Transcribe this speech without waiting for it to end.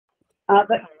But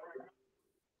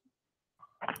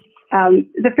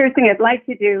the first thing I'd like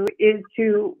to do is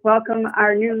to welcome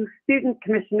our new student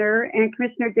commissioner. And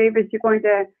Commissioner Davis, you're going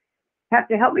to have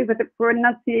to help me with the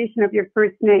pronunciation of your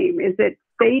first name. Is it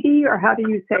Sadie, or how do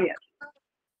you say it?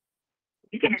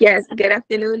 Yes, good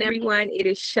afternoon, everyone. It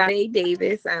is Sade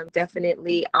Davis. I'm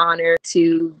definitely honored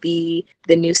to be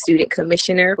the new student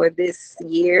commissioner for this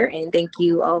year, and thank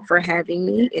you all for having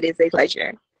me. It is a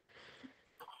pleasure.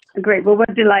 Great. Well, we're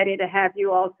delighted to have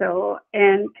you also.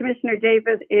 And Commissioner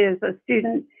Davis is a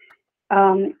student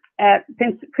at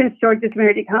Prince George's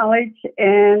Community College,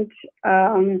 and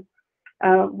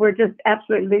we're just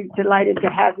absolutely delighted to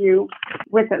have you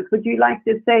with us. Would you like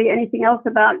to say anything else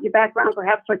about your background,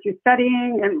 perhaps what you're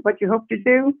studying and what you hope to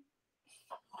do?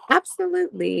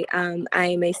 Absolutely. I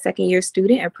am a second-year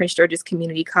student at Prince George's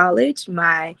Community College.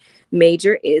 My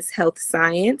major is health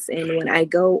science, and when I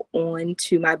go on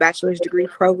to my bachelor's degree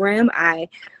program, I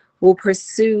will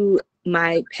pursue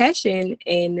my passion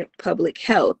in public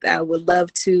health. I would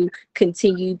love to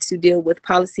continue to deal with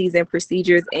policies and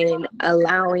procedures and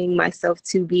allowing myself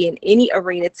to be in any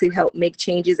arena to help make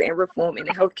changes and reform in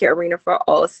the healthcare arena for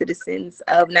all citizens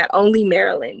of not only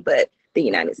Maryland, but the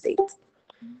United States.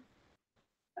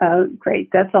 Great.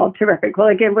 That's all terrific. Well,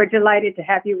 again, we're delighted to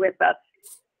have you with us.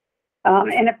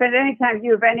 And if at any time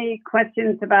you have any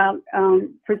questions about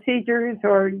procedures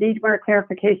or need more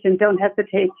clarification, don't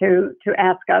hesitate to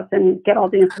ask us and get all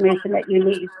the information that you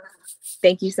need.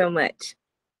 Thank you so much.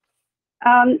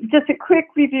 Just a quick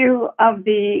review of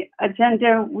the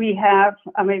agenda we have.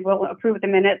 We'll approve the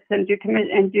minutes and do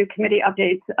committee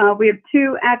updates. We have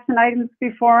 2 action items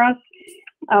before us.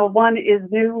 One is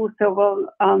new, so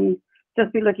we'll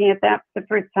just be looking at that for the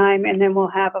first time, and then we'll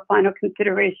have a final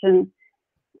consideration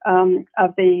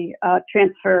of the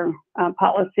transfer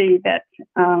policy that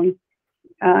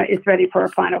is ready for a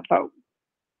final vote.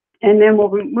 And then we'll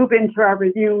move into our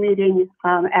review meeting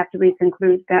after we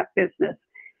conclude that business.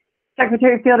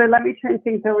 Secretary Fielder, let me turn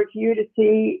things over to you to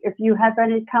see if you have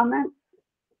any comments.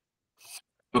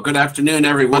 Well, good afternoon,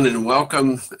 everyone, and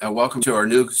welcome to our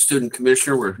new student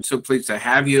commissioner. We're so pleased to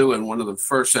have you, and one of the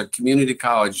first community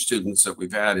college students that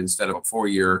we've had instead of a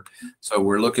 4-year. So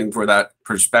we're looking for that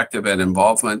perspective and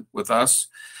involvement with us.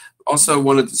 Also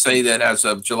wanted to say that as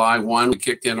of July 1, we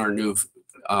kicked in our new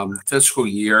fiscal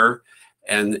year,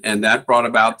 and that brought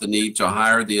about the need to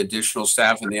hire the additional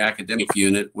staff in the academic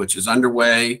unit, which is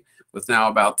underway with now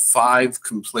about 5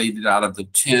 completed out of the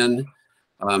 10.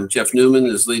 Jeff Newman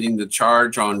is leading the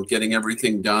charge on getting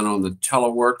everything done on the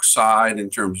telework side in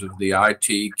terms of the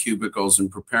IT cubicles and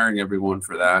preparing everyone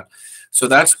for that. So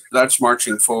that's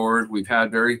marching forward. We've had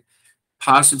very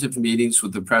positive meetings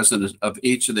with the president of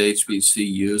each of the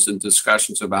HBCUs and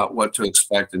discussions about what to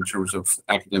expect in terms of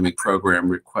academic program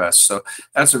requests. So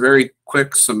that's a very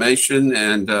quick summation,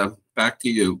 and back to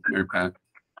you, Mary Pat.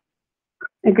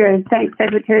 Good. Thanks,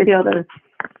 Secretary Fielder.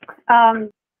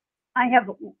 I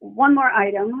have one more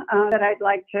item that I'd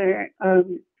like to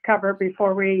cover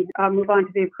before we move on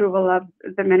to the approval of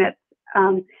the minutes.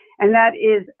 And that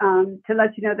is to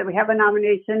let you know that we have a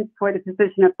nomination for the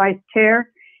position of Vice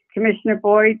Chair. Commissioner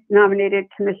Boyd nominated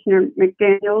Commissioner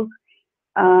McDaniels.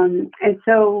 And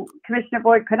so, Commissioner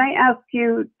Boyd, could I ask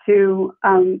you to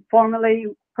formally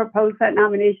propose that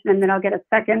nomination, and then I'll get a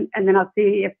second, and then I'll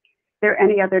see if there are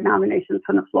any other nominations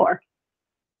from the floor.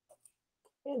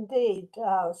 Indeed.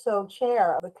 So,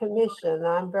 Chair of the Commission,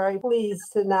 I'm very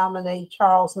pleased to nominate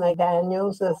Charles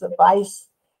McDaniels as the Vice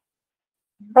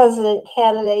President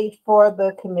candidate for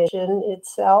the Commission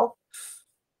itself.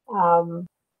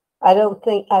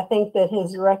 I think that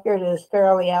his record is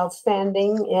fairly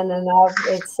outstanding in and of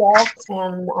itself,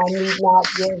 and I need not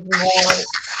give more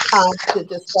time to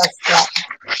discuss that.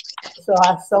 So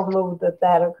I so move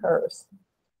that occurs.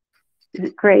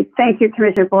 Great. Thank you,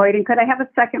 Commissioner Boyd. And could I have a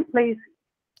second, please?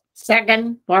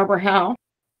 Second, Barbara Howe.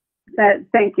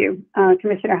 Thank you,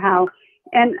 Commissioner Howe.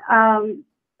 And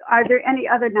are there any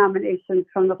other nominations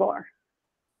from the floor?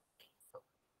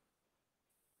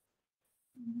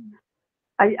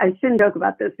 I shouldn't joke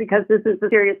about this because this is a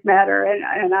serious matter,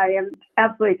 and I am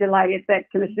absolutely delighted that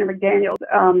Commissioner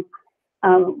McDaniels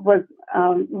was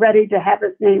ready to have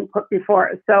his name put before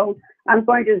us. So I'm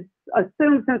going to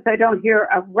assume, since I don't hear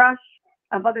a rush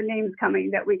of other names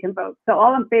coming, that we can vote. So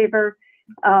all in favor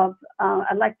of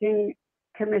electing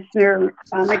Commissioner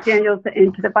McDaniels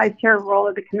into the Vice Chair role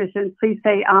of the Commission, please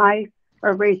say aye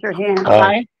or raise your hand.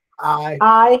 Aye. Aye.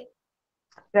 Aye.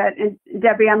 And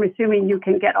Debbie, I'm assuming you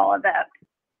can get all of that.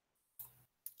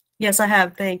 Yes, I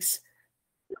have. Thanks.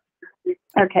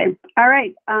 Okay. All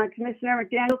right. Commissioner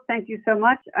McDaniels, thank you so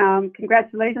much.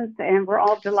 Congratulations, and we're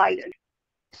all delighted.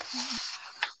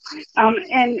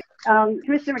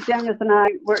 Commissioner McDaniels and I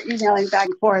were emailing back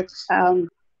and forth.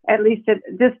 At least at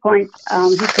this point,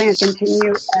 he plans to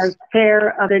continue as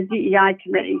chair of the DEI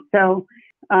committee. So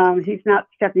he's not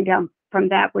stepping down from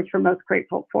that, which we're most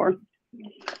grateful for.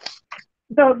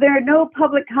 So there are no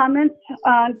public comments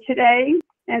today.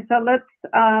 And so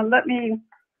let me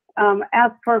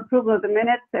ask for approval of the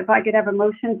minutes. If I could have a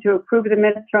motion to approve the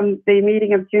minutes from the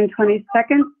meeting of June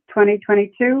 22nd,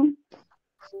 2022.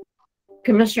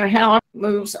 Commissioner Howell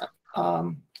moves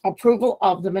approval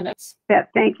of the minutes. Yeah,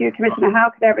 thank you. Commissioner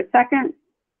Howe, could I have a second?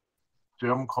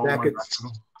 Jim Coleman.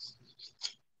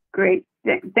 Great.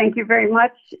 Thank you very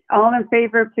much. All in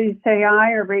favor, please say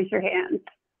aye or raise your hand.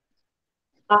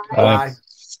 Aye.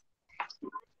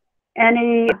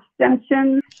 Any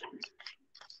abstentions?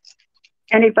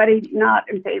 Anybody not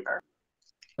in favor?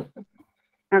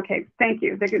 Okay, thank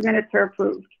you. The minutes are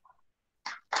approved.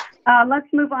 Let's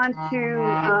move on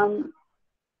to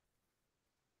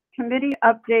committee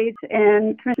updates.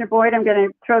 And Commissioner Boyd, I'm going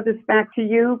to throw this back to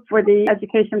you for the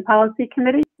Education Policy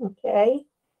Committee. Okay.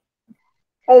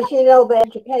 As you know, the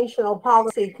Educational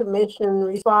Policy Commission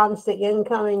responds to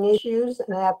incoming issues,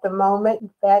 and at the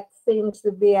moment, that seems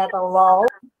to be at a lull.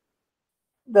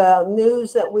 The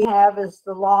news that we have is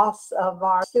the loss of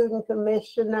our student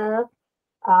commissioner,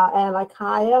 Anna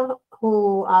Kaya,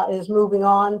 who is moving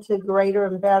on to greater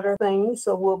and better things.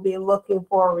 So we'll be looking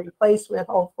for a replacement,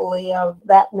 hopefully, of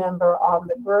that member on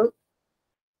the group.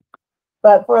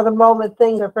 But for the moment,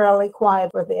 things are fairly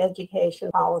quiet for the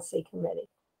Education Policy Committee.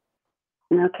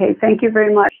 Okay, thank you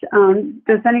very much.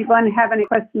 Does anyone have any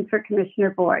questions for Commissioner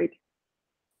Boyd?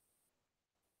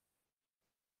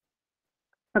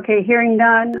 Okay, hearing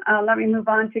none, let me move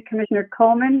on to Commissioner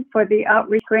Coleman for the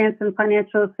Outreach Grants and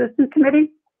Financial Assistance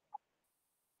Committee.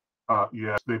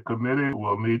 Yes, the committee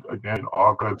will meet again in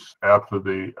August after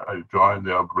they join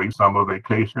their brief summer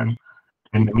vacation.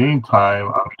 In the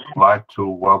meantime, I'd like to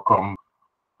welcome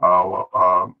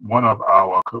one of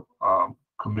our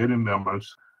committee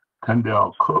members,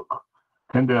 Kendall Cook.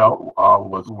 Kendall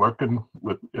was working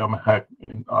with MHEC,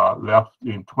 left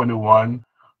in 21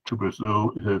 to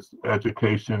pursue his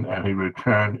education, and he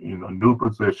returned in a new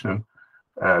position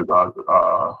as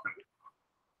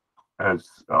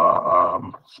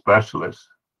specialist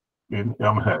in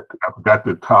MHEC. I forgot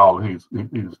the title he's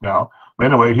now. But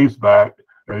anyway, he's back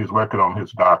and he's working on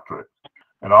his doctorate.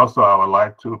 And also, I would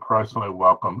like to personally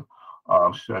welcome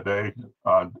Shade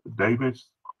Davis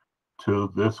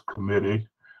to this committee.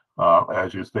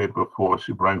 As you stated before,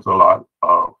 she brings a lot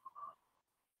of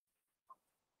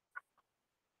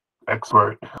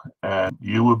expert, and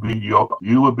you will be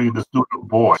the student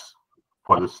voice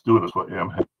for the students for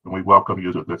MHEC, and we welcome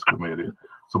you to this committee.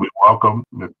 So we welcome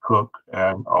Ms. Cook,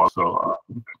 and also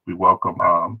we welcome,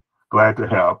 glad to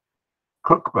have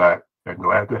Cook back and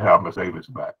glad to have Ms. Davis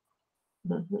back.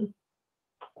 Mm-hmm.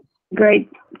 Great.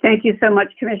 Thank you so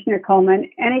much, Commissioner Coleman.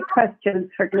 Any questions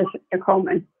for Commissioner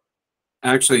Coleman?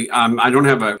 Actually, I don't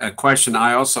have a question.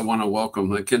 I also want to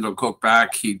welcome Kendall Cook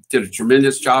back. He did a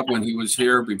tremendous job when he was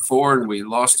here before, and we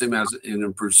lost him in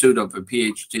a pursuit of a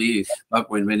PhD. But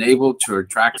we've been able to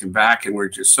attract him back, and we're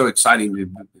just so excited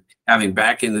to have him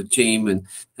back in the team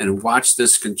and watch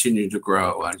this continue to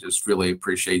grow. I just really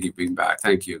appreciate you being back.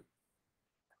 Thank you.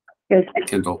 Yes,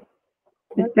 Kendall.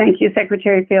 Thank you,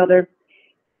 Secretary Fielder.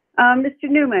 Mr.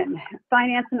 Newman,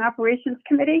 Finance and Operations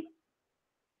Committee.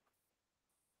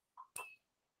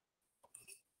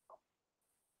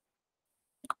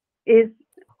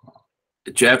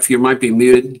 Jeff, you might be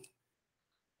muted.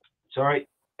 Sorry.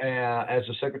 As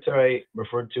the secretary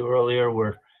referred to earlier,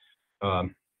 we're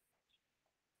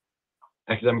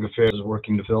Academic Affairs is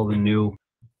working to fill the new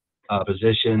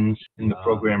positions in the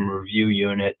program review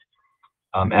unit.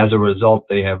 As a result,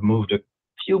 they have moved a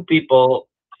few people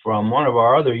from one of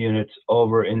our other units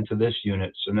over into this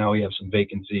unit. So now we have some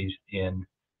vacancies in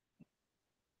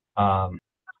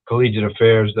Collegiate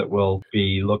Affairs that we'll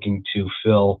be looking to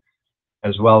fill,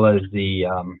 as well as the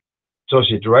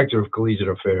Associate Director of Collegiate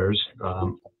Affairs.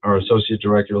 Our Associate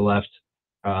Director left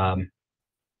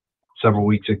several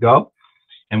weeks ago,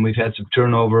 and we've had some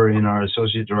turnover in our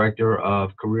Associate Director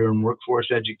of Career and Workforce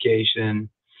Education,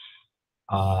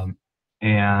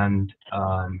 and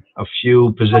a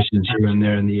few positions here and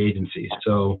there in the agencies.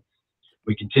 So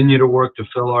we continue to work to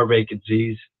fill our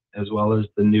vacancies as well as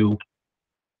the new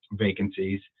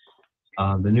vacancies.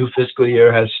 The new fiscal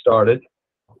year has started.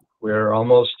 We're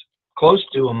almost close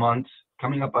to a month,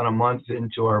 coming up on a month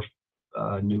into our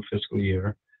new fiscal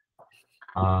year.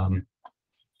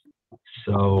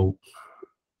 So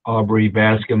Aubrey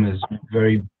Bascom is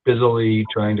very busily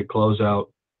trying to close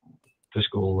out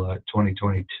fiscal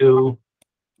 2022.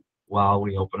 while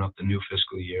we open up the new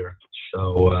fiscal year.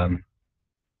 So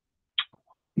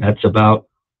that's about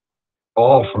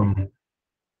all from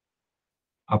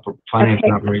finance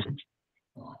and operations.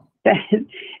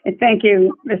 Thank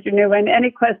you, Mr. Newman.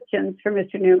 Any questions for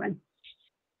Mr. Newman?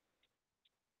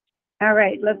 All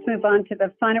right, let's move on to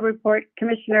the final report.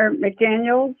 Commissioner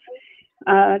McDaniels,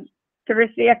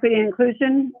 Diversity, Equity, and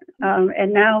Inclusion,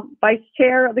 and now Vice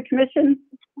Chair of the Commission.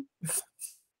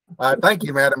 Thank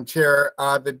you, Madam Chair.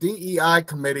 The DEI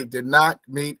Committee did not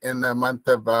meet in the month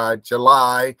of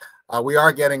July. We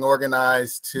are getting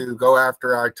organized to go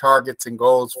after our targets and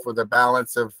goals for the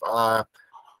balance of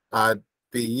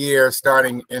the year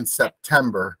starting in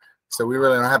September. So we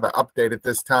really don't have an update at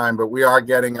this time, but we are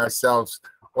getting ourselves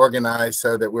organized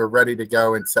so that we're ready to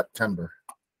go in September.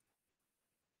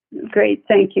 Great,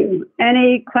 thank you.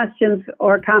 Any questions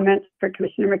or comments for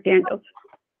Commissioner McDaniels?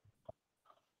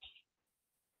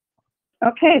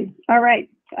 Okay, all right.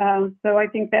 So I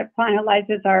think that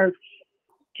finalizes our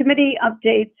committee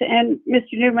updates. And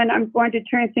Mr. Newman, I'm going to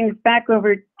turn things back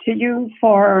over to you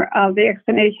for the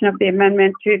explanation of the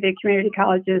amendment to the community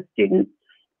college's student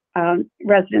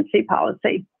residency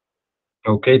policy.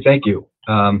 Okay, thank you.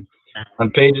 On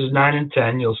pages 9 and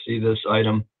 10, you'll see this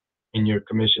item in your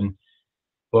commission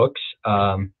books.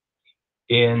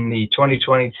 In the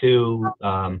 2022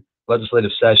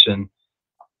 legislative session,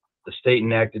 the state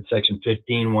enacted section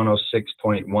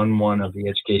 15106.11 of the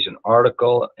Education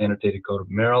Article, Annotated Code of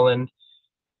Maryland.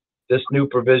 This new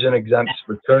provision exempts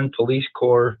returned Peace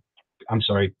Corps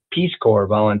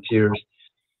volunteers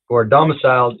who are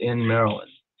domiciled in Maryland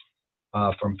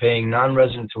from paying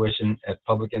non-resident tuition at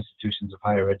public institutions of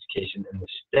higher education in the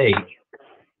state,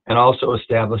 and also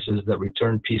establishes that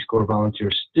returned Peace Corps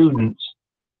volunteer students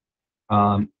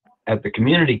at the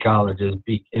community colleges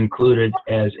be included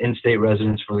as in-state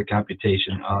residents for the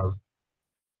computation of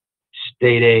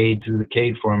state aid through the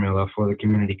CADE formula for the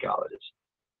community colleges.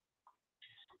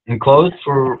 Enclosed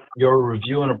for your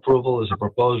review and approval is a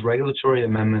proposed regulatory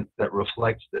amendment that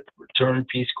reflects that returned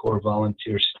Peace Corps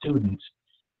volunteer students,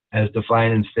 as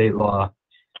defined in state law,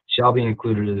 shall be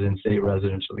included as in-state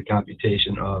residents for the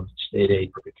computation of state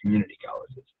aid for the community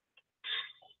colleges.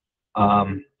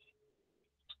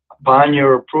 Upon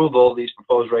your approval, these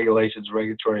proposed regulations,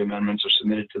 regulatory amendments are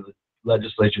submitted to the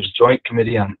legislature's Joint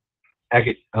Committee on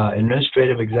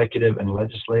Administrative, Executive, and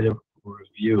Legislative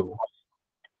Review,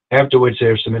 after which they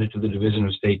are submitted to the Division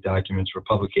of State Documents for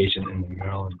publication in the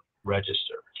Maryland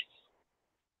Register.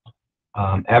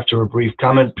 After a brief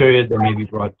comment period, they may be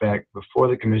brought back before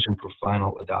the Commission for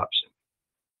final adoption.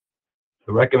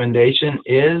 The recommendation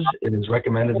is, it is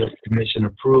recommended that the Commission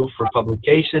approve for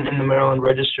publication in the Maryland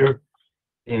Register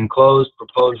the enclosed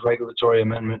proposed regulatory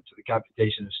amendment to the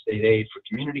computation of state aid for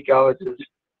community colleges,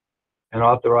 and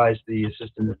authorize the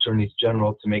Assistant Attorneys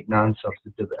General to make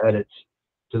non-substantive edits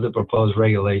to the proposed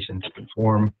regulation to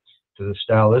conform to the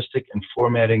stylistic and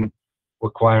formatting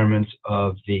requirements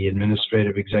of the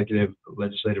Administrative, Executive,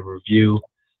 Legislative Review,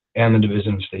 and the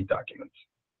Division of State Documents.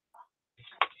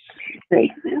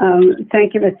 Great.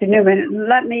 Thank you, Mr. Newman.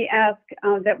 Let me ask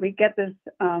that we get this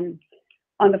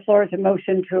on the floor as a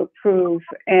motion to approve,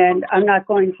 and I'm not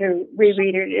going to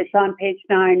reread it. It's on page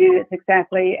 9, and it's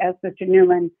exactly as Mr.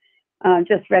 Newman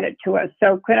just read it to us.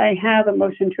 So could I have a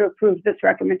motion to approve this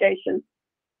recommendation?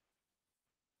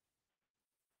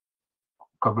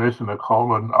 Commissioner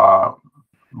Coleman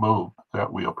moved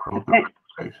that we approve the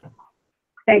recommendation.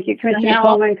 Thank you, Commissioner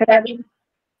Coleman. Could I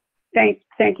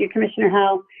thank you, Commissioner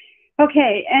Howell.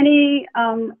 Okay, any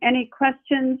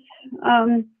questions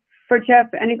for Jeff?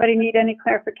 Anybody need any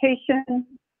clarification?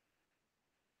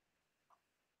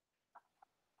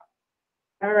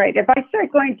 All right, if I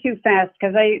start going too fast,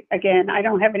 because I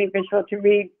don't have any visual to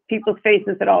read people's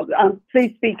faces at all,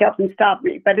 please speak up and stop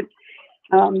me. But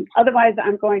otherwise,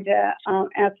 I'm going to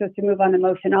ask us to move on the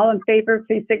motion. All in favor,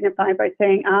 please signify by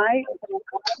saying aye.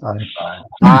 Aye.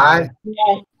 Aye.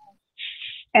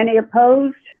 Any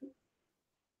opposed?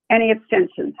 Any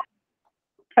abstentions?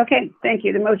 Okay, thank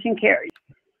you. The motion carries.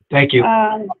 Thank you.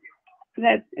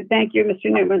 Thank you, Mr.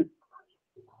 Newman.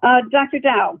 Dr.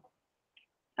 Dow,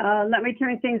 let me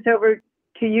turn things over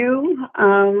to you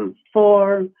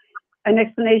for an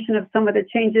explanation of some of the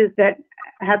changes that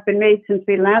have been made since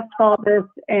we last called this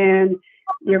and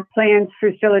your plans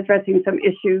for still addressing some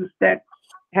issues that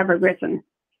have arisen.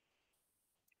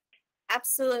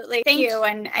 Absolutely. Thank you.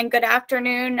 And good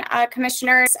afternoon,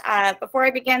 commissioners. Before I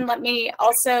begin, let me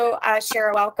also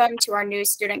share a welcome to our new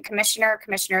student commissioner,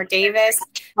 Commissioner Davis.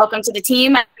 Welcome to the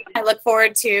team. I look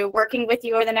forward to working with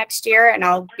you over the next year, and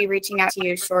I'll be reaching out to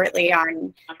you shortly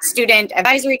on Student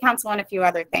Advisory Council and a few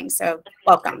other things. So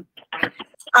welcome.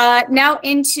 Now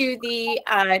into the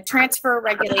transfer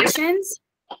regulations.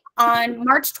 On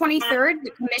March 23rd,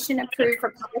 the Commission approved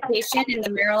for publication in the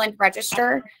Maryland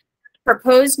Register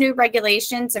proposed new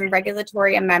regulations and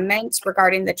regulatory amendments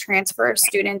regarding the transfer of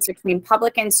students between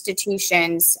public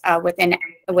institutions within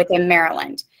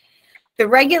Maryland. The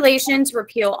regulations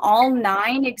repeal all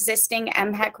 9 existing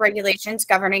MHEC regulations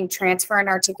governing transfer and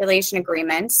articulation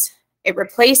agreements. It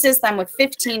replaces them with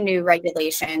 15 new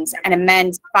regulations and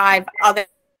amends 5 other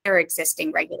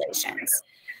existing regulations.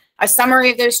 A summary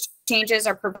of those changes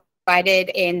are provided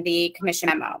in the Commission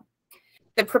memo.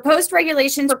 The proposed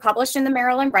regulations were published in the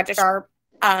Maryland Register.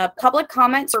 Public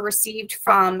comments were received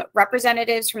from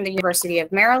representatives from the University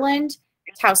of Maryland,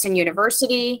 Towson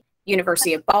University,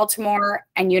 University of Baltimore,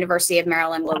 and University of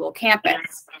Maryland Global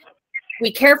Campus.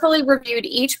 We carefully reviewed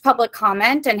each public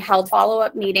comment and held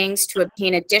follow-up meetings to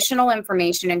obtain additional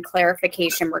information and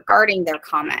clarification regarding their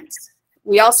comments.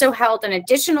 We also held an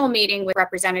additional meeting with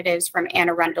representatives from Anne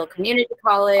Arundel Community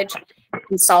College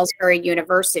and Salisbury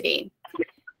University.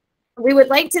 We would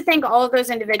like to thank all of those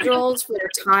individuals for their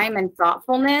time and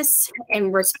thoughtfulness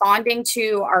in responding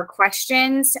to our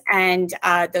questions and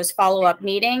those follow-up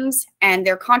meetings, and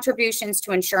their contributions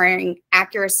to ensuring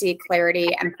accuracy,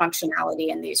 clarity, and functionality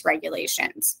in these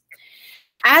regulations.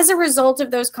 As a result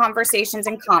of those conversations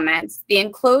and comments, the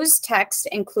enclosed text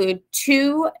include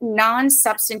 2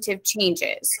 non-substantive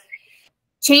changes.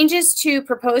 Changes to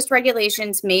proposed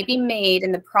regulations may be made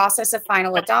in the process of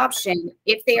final adoption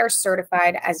if they are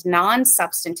certified as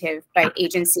non-substantive by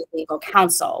agency legal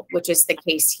counsel, which is the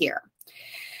case here.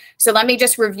 So let me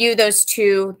just review those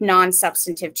 2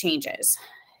 non-substantive changes.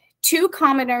 2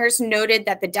 commenters noted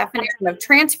that the definition of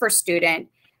transfer student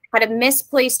had a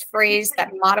misplaced phrase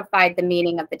that modified the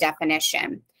meaning of the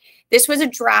definition. This was a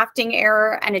drafting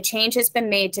error, and a change has been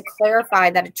made to clarify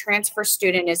that a transfer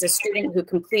student is a student who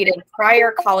completed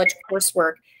prior college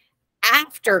coursework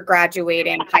after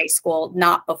graduating high school,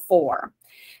 not before.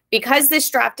 Because this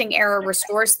drafting error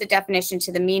restores the definition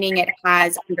to the meaning it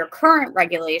has under current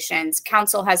regulations,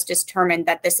 Council has determined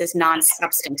that this is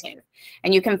non-substantive.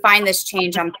 And you can find this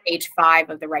change on page 5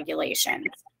 of the regulations.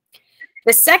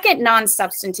 The second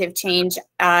non-substantive change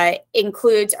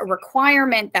includes a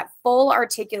requirement that full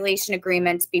articulation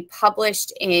agreements be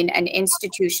published in an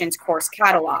institution's course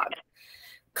catalog.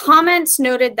 Comments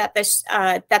noted that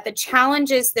that the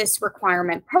challenges this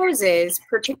requirement poses,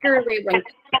 particularly when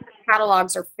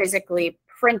catalogs are physically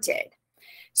printed.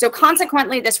 So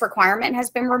consequently, this requirement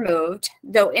has been removed,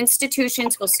 though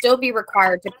institutions will still be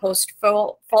required to post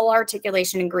full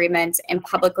articulation agreements in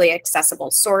publicly accessible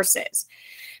sources.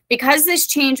 Because this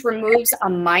change removes a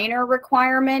minor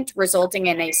requirement, resulting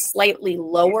in a slightly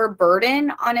lower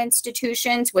burden on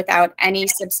institutions without any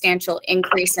substantial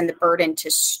increase in the burden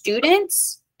to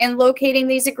students in locating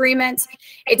these agreements,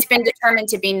 it's been determined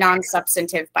to be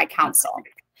non-substantive by Council.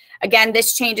 Again,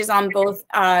 this change is on both,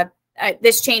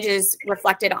 this change is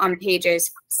reflected on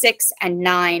pages 6 and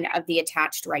 9 of the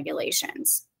attached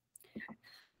regulations.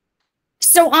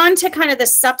 So on to kind of the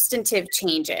substantive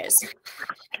changes.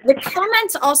 The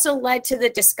comments also led to the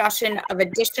discussion of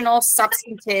additional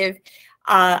substantial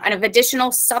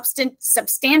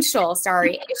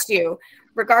issue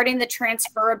regarding the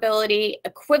transferability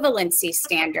equivalency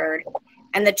standard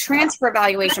and the transfer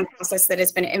evaluation process that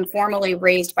has been informally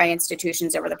raised by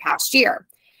institutions over the past year.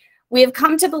 We have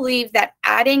come to believe that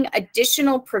adding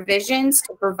additional provisions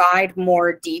to provide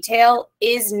more detail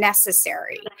is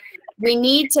necessary. We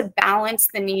need to balance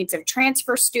the needs of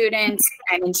transfer students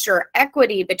and ensure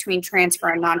equity between transfer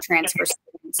and non-transfer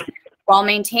students while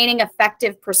maintaining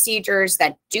effective procedures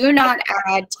that do not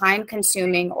add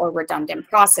time-consuming or redundant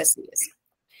processes.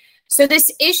 So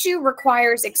this issue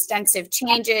requires extensive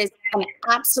changes and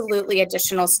absolutely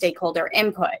additional stakeholder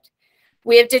input.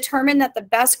 We have determined that the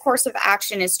best course of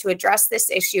action is to address this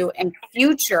issue in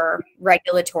future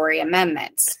regulatory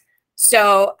amendments.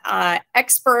 So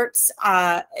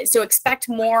so expect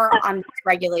more on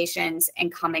regulations in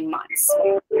coming months.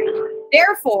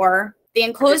 Therefore, the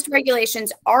enclosed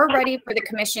regulations are ready for the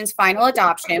Commission's final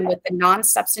adoption with the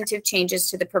non-substantive changes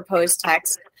to the proposed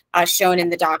text shown in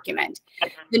the document.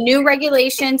 The new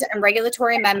regulations and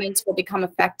regulatory amendments will become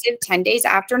effective 10 days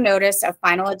after notice of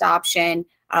final adoption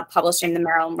published in the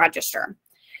Maryland Register.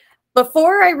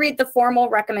 Before I read the formal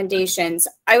recommendations,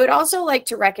 I would also like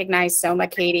to recognize Soma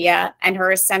Kadia and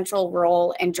her essential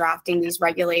role in drafting these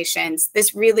regulations.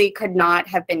 This really could not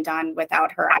have been done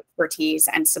without her expertise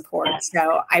and support.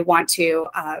 So I want to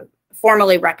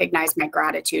formally recognize my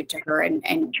gratitude to her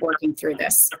in working through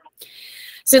this.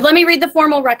 So let me read the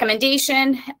formal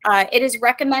recommendation. It is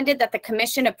recommended that the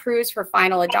commission approves for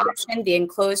final adoption the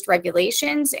enclosed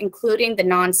regulations, including the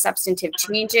non-substantive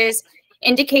changes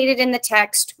indicated in the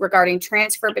text regarding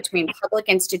transfer between public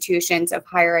institutions of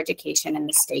higher education in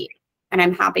the state. And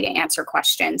I'm happy to answer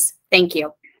questions. Thank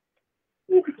you.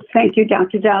 Thank you,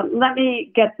 Dr. Dow. Let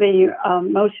me get the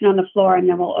motion on the floor and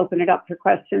then we'll open it up for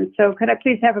questions. So could I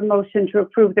please have a motion to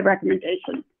approve the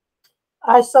recommendation?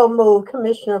 I so move,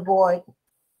 Commissioner Boyd.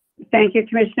 Thank you,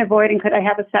 Commissioner Boyd. And could I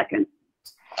have a second?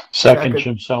 Second,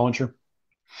 Jim Salinger.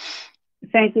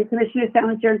 Thank you, Commissioner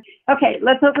Salinger. Okay,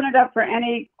 let's open it up for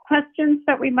any questions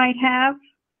that we might have.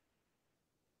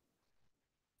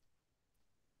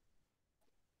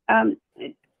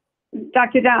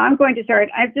 Dr. Dow, I'm going to start.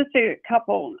 I have just a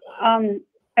couple, and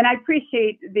I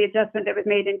appreciate the adjustment that was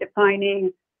made in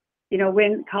defining, you know,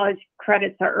 when college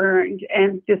credits are earned,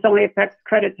 and this only affects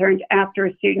credits earned after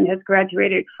a student has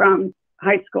graduated from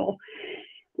high school.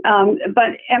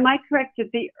 But am I correct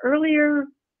that the earlier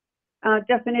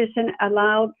definition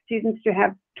allowed students to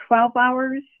have 12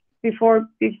 hours before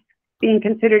being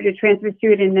considered a transfer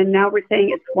student, and now we're saying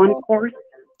it's one course?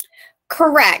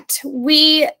 Correct.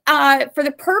 We, for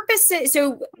the purposes,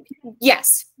 so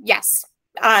yes,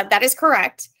 that is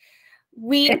correct.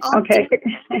 We opted,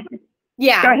 okay.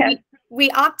 Yeah. Go ahead. We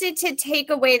opted to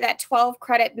take away that 12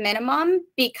 credit minimum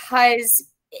because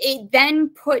it then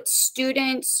put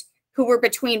students who were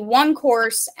between one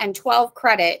course and 12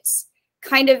 credits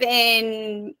kind of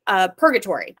in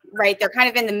purgatory, right? They're kind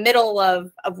of in the middle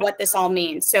of what this all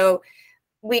means. So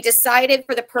we decided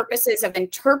for the purposes of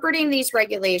interpreting these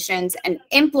regulations and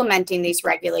implementing these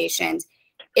regulations,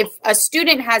 if a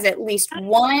student has at least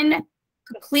one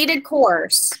completed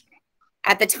course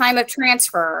at the time of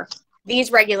transfer,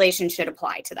 these regulations should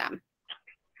apply to them.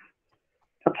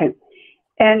 Okay.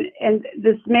 And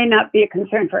this may not be a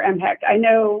concern for MHEC. I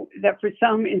know that for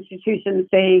some institutions,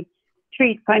 they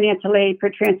treat financial aid for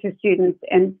transfer students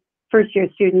and first-year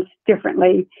students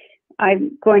differently.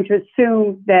 I'm going to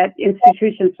assume that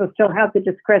institutions will still have the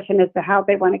discretion as to how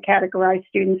they want to categorize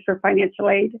students for financial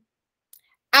aid.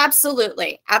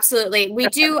 Absolutely. Absolutely. We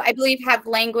do, I believe, have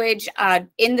language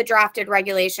in the drafted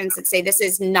regulations that say this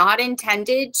is not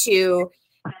intended to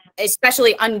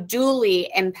especially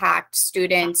unduly impact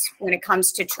students when it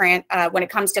comes to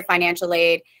financial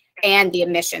aid and the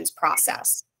admissions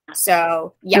process.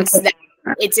 So yes, Okay.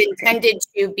 It's intended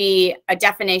to be a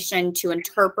definition to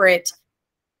interpret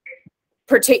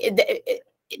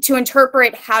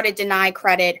how to deny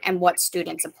credit and what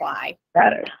students apply.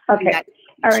 Got it. Okay.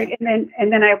 All right.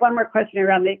 And then I have one more question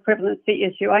around the equivalency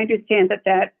issue. I understand that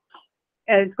that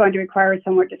is going to require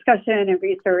some more discussion and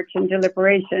research and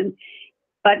deliberation.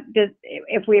 But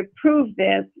if we approve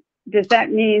this, does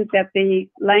that mean that the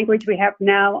language we have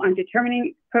now on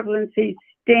determining equivalency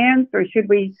stands, or should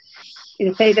we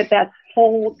say that that's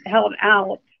held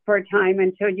out for a time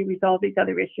until you resolve these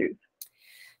other issues?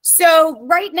 So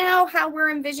right now, how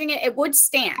we're envisioning it, it would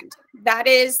stand. That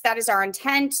is our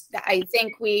intent. I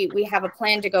think we have a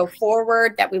plan to go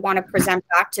forward that we want to present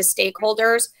back to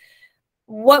stakeholders.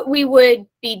 What we would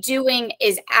be doing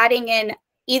is adding in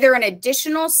either an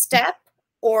additional step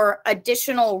or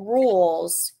additional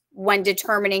rules when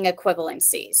determining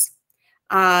equivalencies.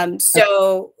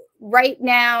 So right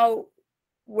now,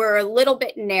 we're a little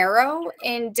bit narrow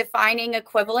in defining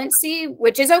equivalency,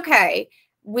 which is okay.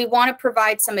 We want to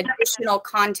provide some additional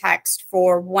context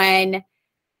for when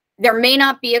there may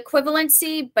not be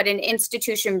equivalency, but an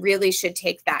institution really should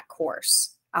take that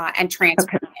course and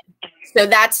transfer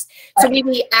it. So we'd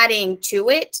be adding to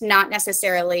it, not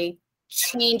necessarily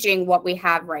changing what we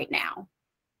have right now.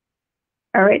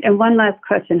 All right. And one last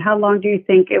question. How long do you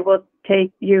think it will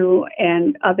take you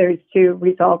and others to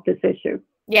resolve this issue?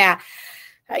 Yeah.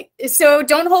 So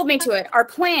don't hold me to it. Our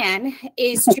plan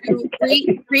is to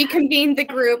reconvene the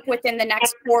group within the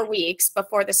next 4 weeks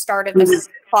before the start of the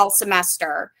fall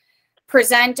semester,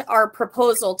 present our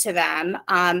proposal to them,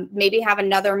 maybe have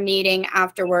another meeting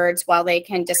afterwards while they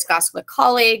can discuss with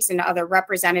colleagues and other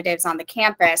representatives on the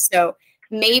campus. So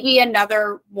maybe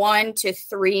another 1 to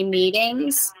 3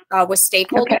 meetings with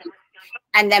stakeholders,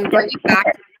 and then bring it back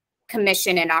to the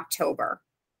commission in October.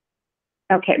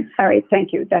 Okay. All right.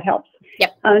 Thank you. That helps.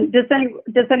 Yep.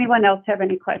 Does anyone else have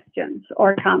any questions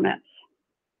or comments?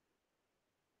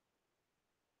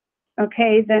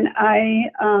 Okay, then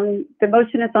the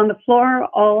motion is on the floor.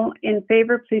 All in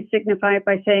favor, please signify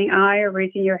by saying aye or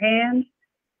raising your hand.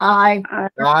 Aye.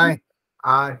 Aye.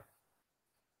 Aye.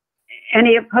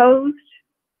 Any opposed?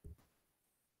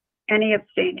 Any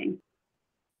abstaining?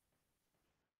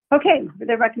 Okay,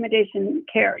 the recommendation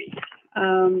carries.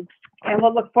 And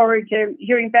we'll look forward to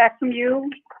hearing back from you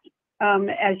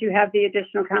as you have the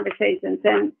additional conversations.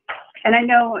 And I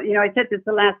know, you know, I said this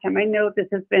the last time, I know this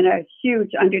has been a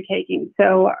huge undertaking.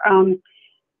 So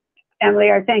Emily,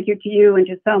 our thank you to you and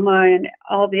to Selma and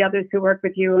all the others who work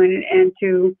with you, and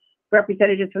to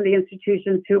representatives from the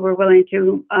institutions who were willing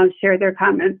to share their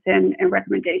comments and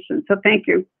recommendations. So thank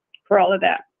you for all of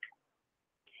that.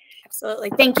 Absolutely.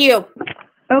 Thank you.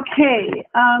 Okay.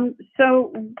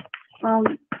 So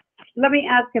let me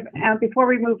ask if, before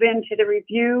we move into the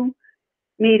review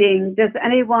meeting, does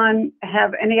anyone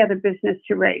have any other business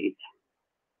to raise?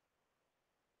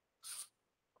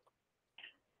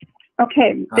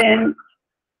 Okay, then,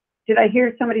 did I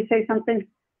hear somebody say something?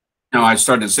 No, I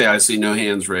started to say I see no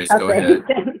hands raised. Okay. Go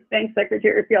ahead. Thanks,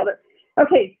 Secretary Fielder.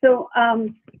 Okay, so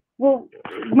we'll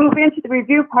move into the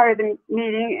review part of the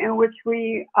meeting, in which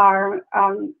we are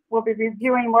we'll be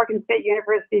reviewing Morgan State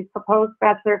University's proposed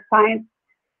Bachelor of Science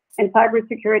in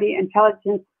Cybersecurity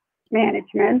Intelligence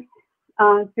Management,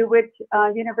 to which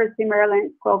University of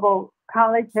Maryland Global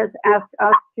College has asked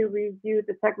us to review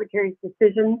the Secretary's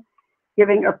decision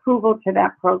giving approval to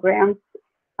that program.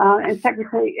 And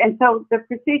so the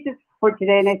procedures for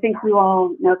today, and I think you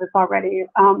all know this already,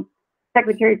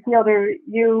 Secretary Fielder,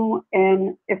 you,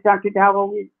 and if Dr. Dow will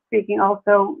be speaking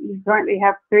also, you currently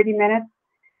have 30 minutes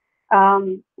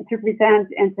to present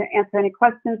and to answer any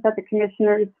questions that the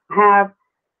commissioners have.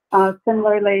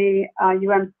 Similarly,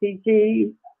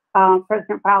 UMCG,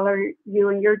 President Fowler, you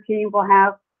and your team will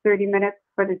have 30 minutes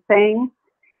for the same.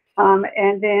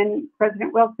 And then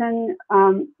President Wilson,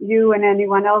 you and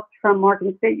anyone else from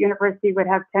Morgan State University would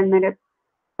have 10 minutes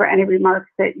for any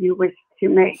remarks that you wish to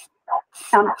make.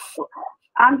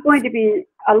 I'm going to be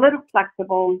a little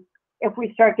flexible if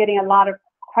we start getting a lot of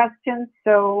questions.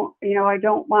 So, you know, I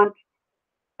don't want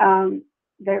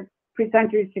the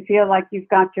presenters to feel like you've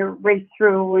got to race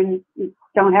through and you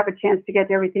don't have a chance to get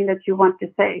to everything that you want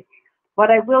to say.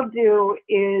 What I will do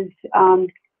is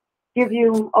give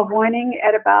you a warning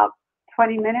at about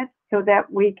 20 minutes so that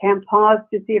we can pause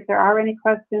to see if there are any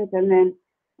questions, and then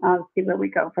see where we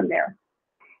go from there.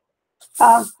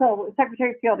 So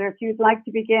Secretary Fielder, if you'd like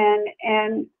to begin,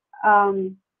 and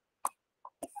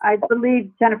I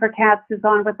believe Jennifer Katz is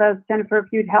on with us. Jennifer, if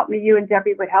you'd help me, you and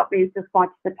Debbie would help me just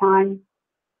watch the time.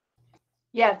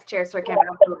 Yes, Chair, so I can.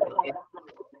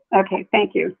 Okay,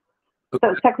 thank you.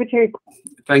 So Secretary.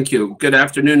 Thank you. Good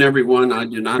afternoon, everyone. I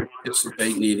do not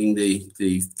anticipate needing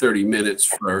the 30 minutes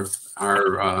for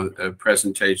our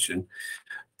presentation.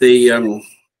 The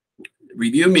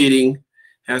review meeting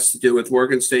has to do with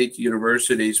Morgan State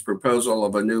University's proposal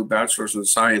of a new Bachelor's in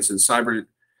Science in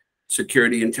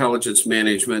Cybersecurity Intelligence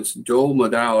Management, dual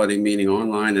modality, meaning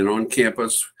online and on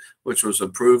campus, which was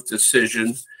approved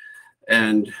decision.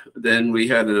 And then we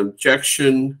had an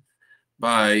objection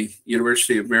by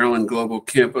University of Maryland Global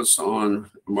Campus on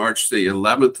March the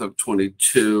 11th of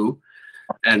 22.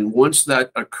 And once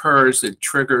that occurs, it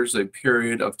triggers a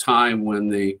period of time when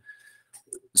the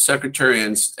Secretary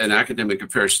and Academic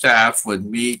Affairs staff would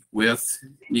meet with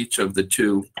each of the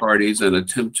two parties and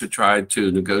attempt to try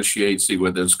to negotiate, see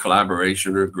whether there's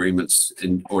collaboration or agreements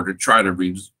in order to try to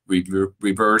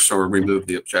reverse or remove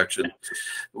the objection.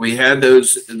 We had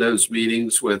those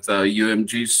meetings with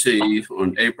UMGC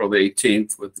on April the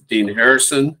 18th with Dean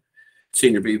Harrison,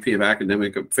 Senior VP of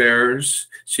Academic Affairs,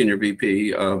 Senior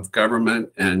VP of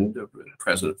Government, and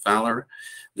President Fowler.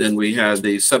 Then we had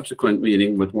the subsequent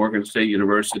meeting with Morgan State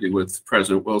University with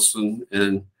President Wilson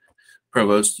and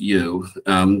Provost Yu.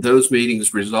 Those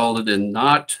meetings resulted in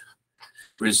not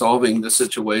resolving the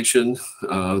situation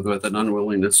with an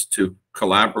unwillingness to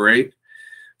collaborate.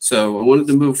 So I wanted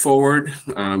to move forward.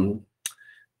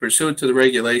 Pursuant to the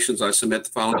regulations, I submit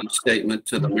the following statement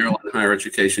to the Maryland Higher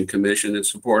Education Commission in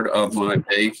support of my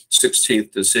May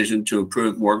 16th decision to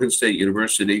approve Morgan State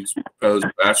University's proposed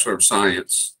Bachelor of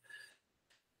Science.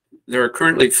 There are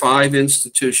currently 5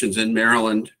 institutions in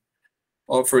Maryland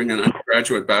offering an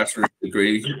undergraduate bachelor's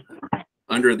degree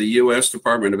under the U.S.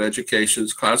 Department of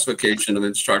Education's classification of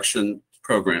instruction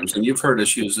programs. And you've heard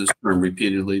us use this term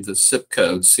repeatedly, the CIP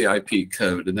code, CIP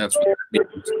code, and that's what it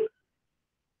means.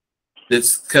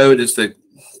 This code is the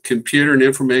Computer and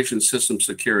Information System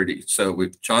Security. So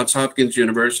with Johns Hopkins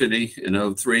University in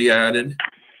 2003 added,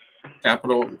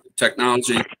 Capital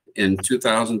Technology in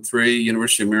 2003,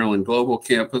 University of Maryland Global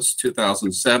Campus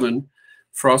 2007,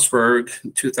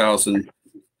 Frostburg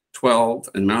 2012,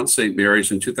 and Mount St.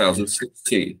 Mary's in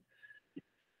 2016.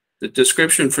 The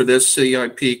description for this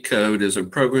CIP code is a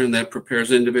program that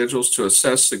prepares individuals to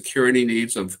assess security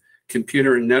needs of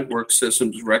computer and network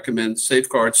systems, recommend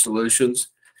safeguard solutions,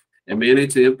 and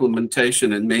manage the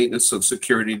implementation and maintenance of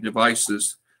security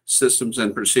devices, systems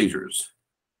and procedures.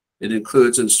 It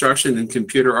includes instruction in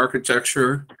computer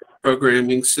architecture,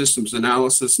 programming, systems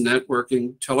analysis,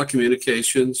 networking,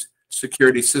 telecommunications,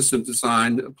 security system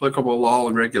design, applicable law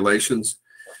and regulations,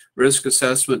 risk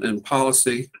assessment and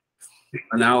policy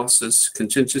analysis,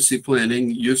 contingency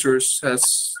planning, user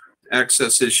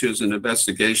access issues and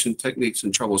investigation techniques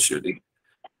and troubleshooting.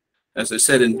 As I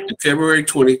said, in February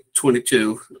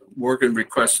 2022, Morgan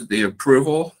requested the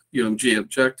approval. UMG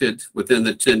objected within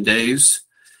the 10 days.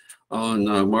 On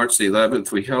March the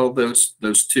 11th, we held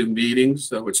those two meetings,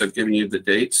 which I've given you the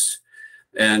dates.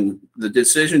 And the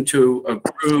decision to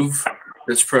approve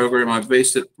this program, I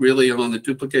based it really on the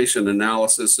duplication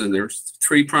analysis. And there's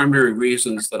three primary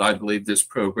reasons that I believe this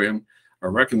program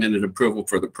or recommended approval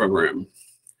for the program.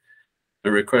 I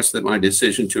request that my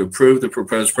decision to approve the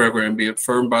proposed program be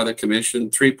affirmed by the Commission.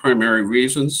 Three primary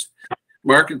reasons.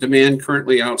 Market demand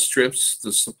currently outstrips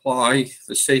the supply.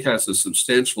 The state has a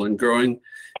substantial and growing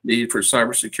need for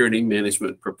cybersecurity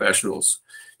management professionals.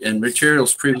 In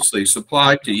materials previously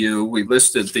supplied to you, we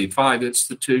listed the 5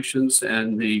 institutions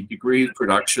and the degree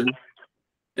production.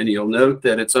 And you'll note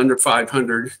that it's under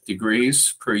 500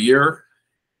 degrees per year.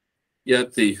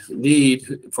 Yet the need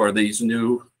for these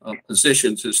new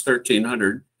positions is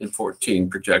 1,314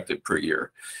 projected per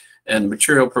year. And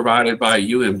material provided by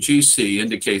UMGC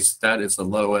indicates that is a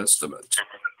low estimate.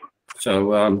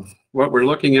 So what we're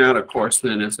looking at, of course,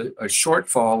 then is a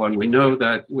shortfall. And we know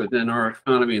that within our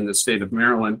economy in the state of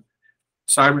Maryland,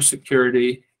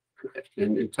 cybersecurity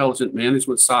and intelligent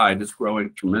management side is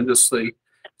growing tremendously.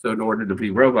 So in order to be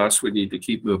robust, we need to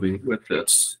keep moving with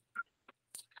this.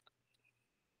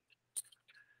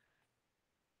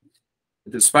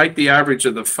 Despite the average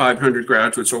of the 500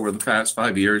 graduates over the past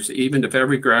 5 years, even if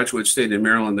every graduate stayed in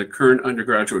Maryland, the current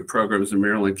undergraduate programs in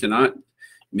Maryland cannot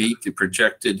meet the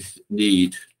projected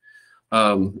need,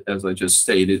 as I just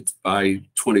stated, by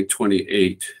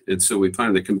 2028. And so we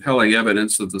find the compelling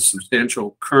evidence of the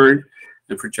substantial current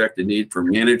and projected need for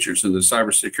managers in the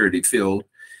cybersecurity field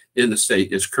in the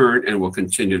state is current and will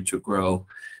continue to grow.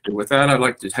 And with that, I'd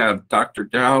like to have Dr.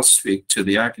 Dow speak to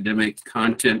the academic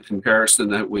content comparison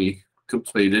that we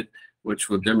completed, which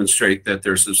will demonstrate that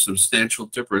there's a substantial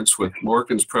difference with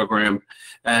Morgan's program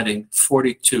adding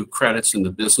 42 credits in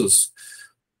the business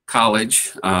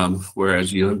college,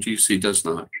 whereas UMGC does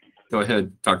not. Go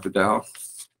ahead, Dr. Dow.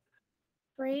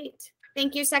 Great.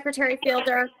 Thank you, Secretary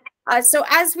Fielder. So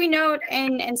as we note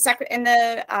in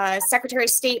the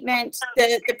Secretary's statement,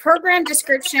 the program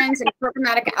descriptions and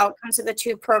programmatic outcomes of the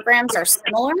two programs are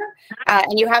similar,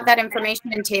 and you have that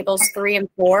information in tables 3 and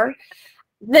 4.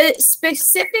 The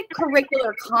specific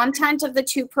curricular content of the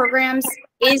two programs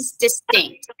is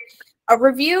distinct. A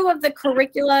review of the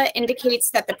curricula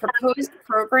indicates that the proposed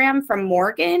program from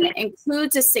Morgan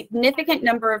includes a significant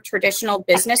number of traditional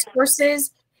business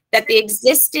courses that the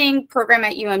existing program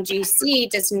at UMGC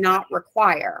does not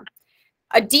require.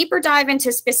 A deeper dive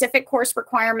into specific course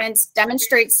requirements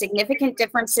demonstrates significant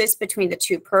differences between the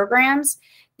two programs.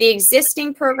 The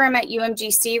existing program at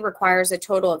UMGC requires a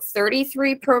total of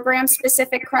 33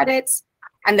 program-specific credits,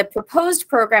 and the proposed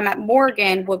program at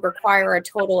Morgan would require a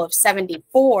total of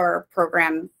 74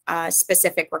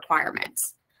 program-specific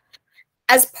requirements.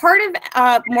 As part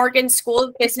of Morgan's School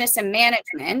of Business and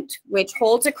Management, which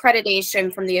holds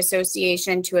accreditation from the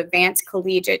Association to Advance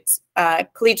Collegiate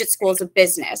Schools of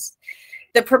Business,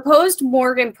 the proposed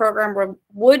Morgan program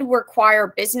would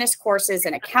require business courses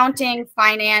in accounting,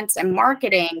 finance, and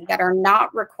marketing that are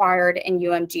not required in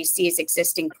UMGC's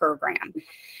existing program.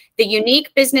 The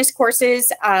unique business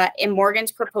courses in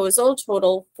Morgan's proposal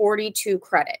total 42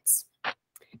 credits.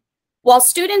 While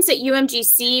students at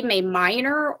UMGC may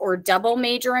minor or double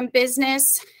major in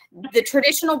business, the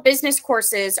traditional business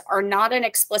courses are not an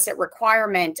explicit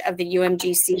requirement of the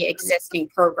UMGC existing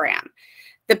program.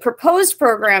 The proposed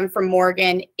program from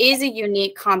Morgan is a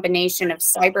unique combination of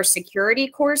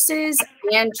cybersecurity courses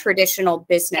and traditional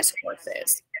business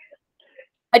courses.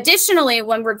 Additionally,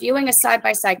 when reviewing a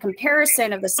side-by-side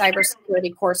comparison of the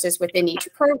cybersecurity courses within each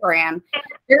program,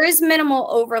 there is minimal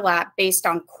overlap based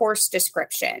on course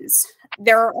descriptions.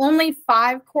 There are only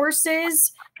 5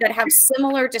 courses that have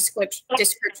similar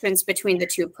descriptions between the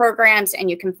two programs, and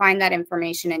you can find that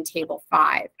information in Table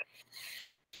 5.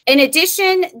 In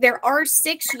addition, there are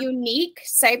 6 unique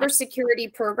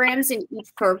cybersecurity programs in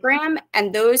each program,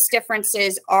 and those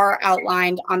differences are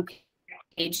outlined on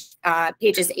pages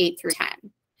 8 through 10.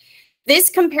 This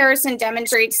comparison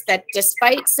demonstrates that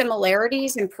despite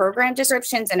similarities in program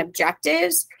descriptions and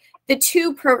objectives, the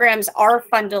two programs are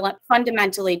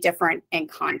fundamentally different in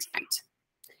content.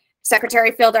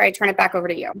 Secretary Fielder, I turn it back over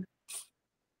to you.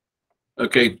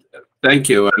 Okay, thank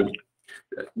you.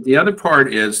 The other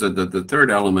part is that the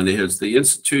third element is the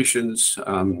institutions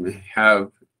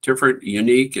have different,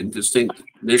 unique, and distinct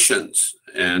missions,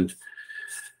 and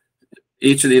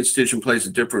each of the institution plays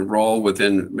a different role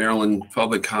within Maryland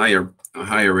public higher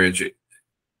education.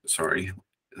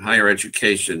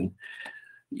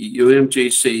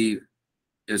 UMGC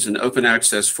is an open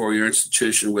access four-year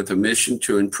institution with a mission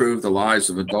to improve the lives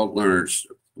of adult learners.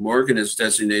 Morgan is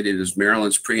designated as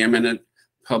Maryland's preeminent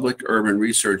public urban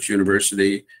research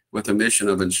university with a mission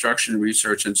of instruction,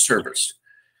 research, and service.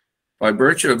 By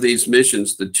virtue of these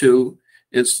missions, the two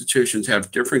institutions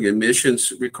have differing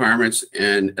admissions requirements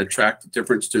and attract a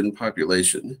different student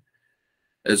population.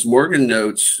 As Morgan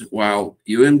notes, while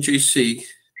UMGC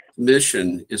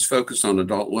mission is focused on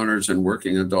adult learners and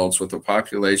working adults with a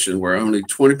population where only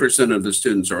 20% of the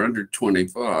students are under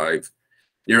 25,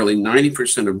 nearly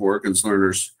 90% of Morgan's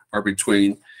learners are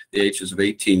between the ages of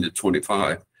 18 to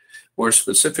 25. More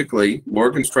specifically,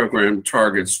 Morgan's program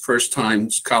targets first-time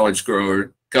college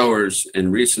goers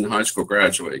and recent high school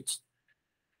graduates.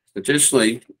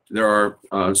 Additionally, there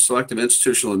are selective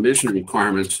institutional admission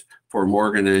requirements for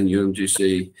Morgan, and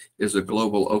UMGC is a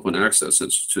global open access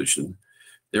institution.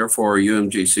 Therefore,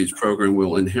 UMGC's program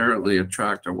will inherently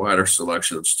attract a wider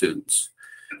selection of students.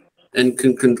 In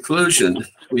conclusion,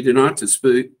 we do not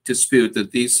dispute that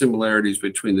these similarities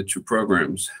between the two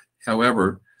programs.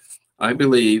 However, I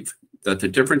believe that the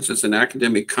differences in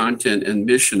academic content and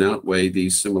mission outweigh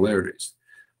these similarities.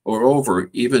 Moreover,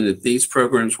 even if these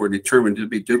programs were determined to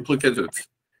be duplicative,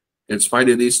 in spite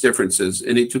of these differences,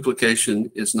 any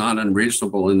duplication is not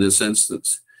unreasonable in this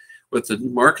instance. With the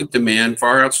market demand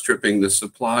far outstripping the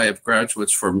supply of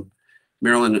graduates from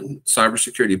Maryland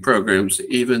cybersecurity programs,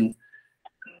 even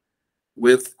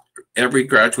with every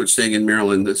graduate staying in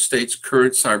Maryland, the state's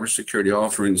current cybersecurity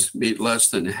offerings meet less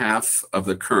than half of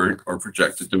the current or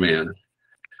projected demand.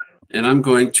 And I'm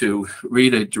going to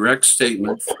read a direct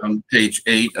statement from page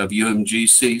 8 of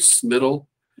UMGC's middle,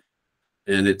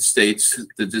 and it states,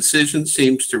 the decision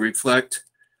seems to reflect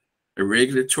a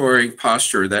regulatory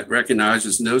posture that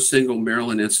recognizes no single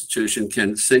Maryland institution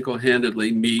can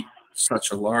single-handedly meet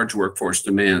such a large workforce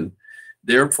demand.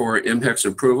 Therefore, MHEC's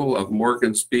approval of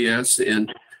Morgan's BS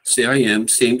and CIM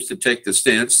seems to take the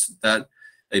stance that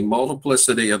a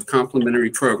multiplicity of complementary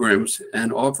programs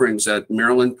and offerings at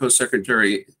Maryland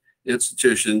post-secondary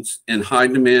institutions in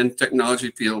high-demand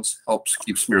technology fields helps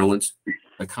keeps Maryland's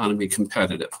economy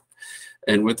competitive.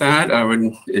 And with that, I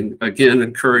would again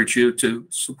encourage you to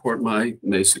support my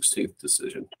May 16th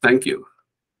decision. Thank you.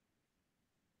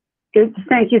 Good.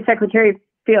 Thank you, Secretary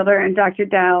Fielder and Dr.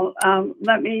 Dow.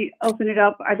 Let me open it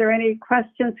up. Are there any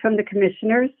questions from the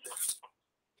commissioners?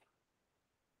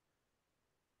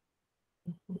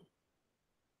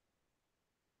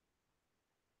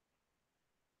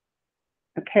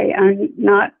 Okay, I'm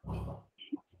not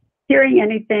hearing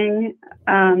anything.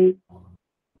 I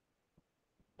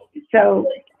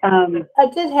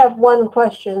did have one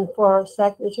question for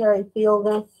Secretary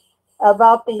Fielder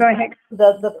about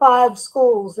the 5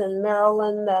 schools in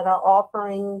Maryland that are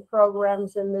offering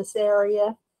programs in this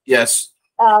area. Yes.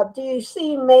 Do you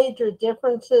see major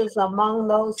differences among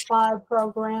those 5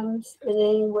 programs in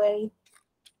any way?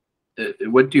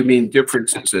 What do you mean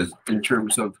differences in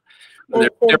terms of? There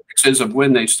are differences of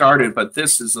when they started, but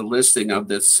this is a listing of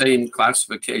the same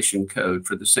classification code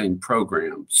for the same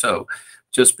program. So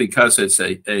just because it's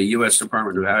a U.S.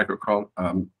 Department of Agriculture,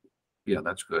 yeah,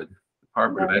 that's good.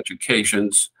 Department of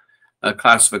Education's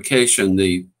classification,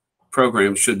 the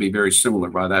program should be very similar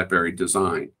by that very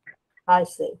design. I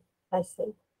see. I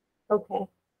see. Okay.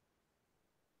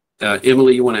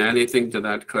 Emily, you want to add anything to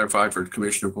that to clarify for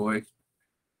Commissioner Boyd?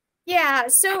 Yeah,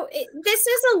 so this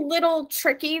is a little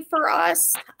tricky for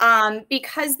us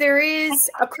because there is,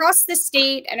 across the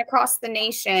state and across the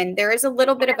nation, there is a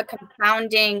little bit of a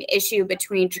confounding issue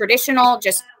between traditional,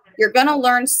 just you're going to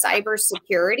learn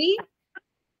cybersecurity,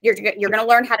 you're going to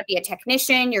learn how to be a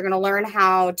technician, you're going to learn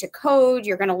how to code,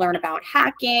 you're going to learn about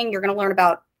hacking, you're going to learn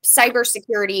about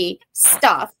cybersecurity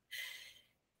stuff.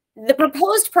 The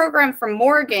proposed program from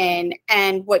Morgan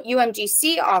and what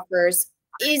UMGC offers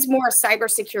is more a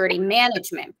cybersecurity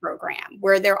management program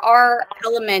where there are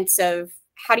elements of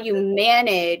how do you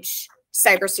manage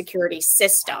cybersecurity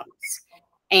systems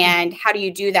and how do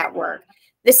you do that work.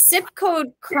 The zip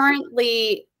code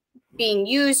currently being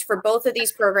used for both of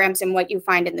these programs and what you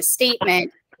find in the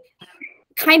statement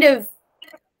kind of,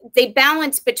 they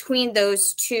balance between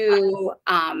those two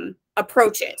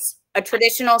approaches, a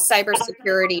traditional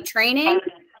cybersecurity training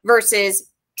versus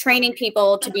training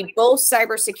people to be both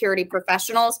cybersecurity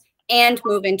professionals and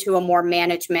move into a more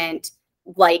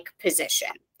management-like position.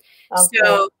 Okay.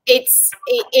 So it's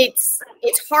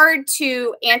hard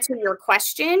to answer your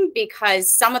question because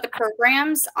some of the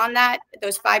programs on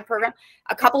those 5 programs,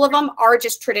 a couple of them are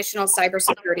just traditional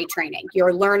cybersecurity training.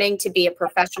 You're learning to be a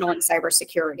professional in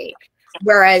cybersecurity,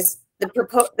 whereas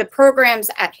the programs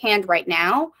at hand right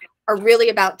now are really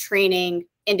about training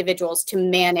individuals to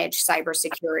manage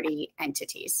cybersecurity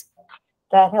entities.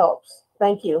 That helps.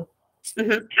 Thank you.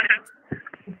 Mm-hmm.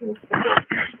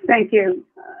 Thank you,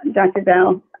 Dr.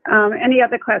 Bell. Any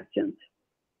other questions?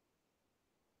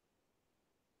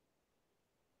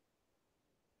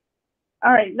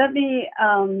 All right, let me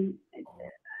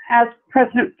ask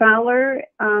President Fowler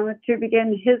to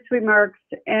begin his remarks,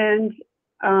 and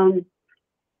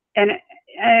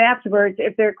afterwards,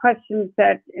 if there are questions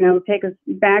that take us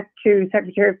back to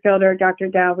Secretary Fielder, Dr.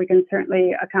 Dow, we can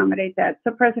certainly accommodate that.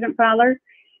 So, President Fowler,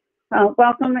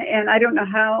 welcome, and I don't know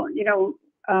how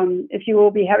if you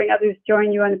will be having others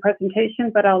join you on the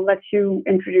presentation, but I'll let you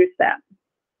introduce that.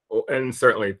 Oh, and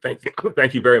certainly,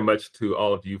 thank you very much to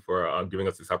all of you for giving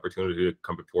us this opportunity to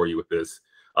come before you with this.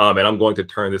 And I'm going to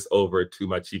turn this over to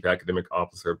my Chief Academic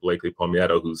Officer, Blakely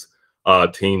Palmietto, whose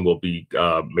team will be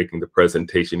making the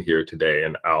presentation here today.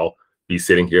 And I'll be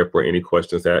sitting here for any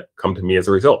questions that come to me as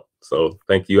a result. So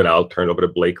thank you, and I'll turn it over to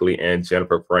Blakely and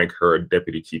Jennifer Frank, her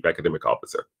Deputy Chief Academic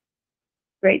Officer.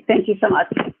 Great, thank you so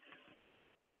much.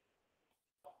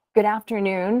 Good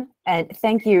afternoon, and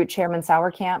thank you, Chairman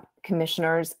Sauerkamp,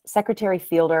 Commissioners, Secretary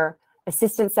Fielder,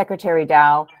 Assistant Secretary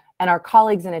Dow, and our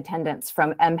colleagues in attendance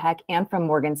from MHEC and from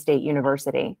Morgan State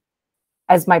University.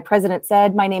 As my president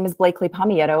said, my name is Blakely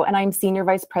Palmietto, and I'm Senior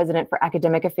Vice President for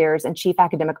Academic Affairs and Chief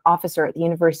Academic Officer at the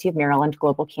University of Maryland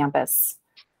Global Campus.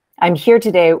 I'm here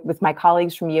today with my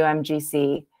colleagues from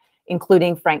UMGC,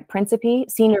 including Frank Principe,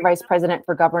 Senior Vice President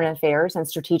for Government Affairs and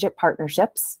Strategic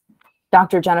Partnerships,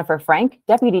 Dr. Jennifer Frank,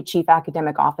 Deputy Chief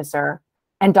Academic Officer,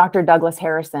 and Dr. Douglas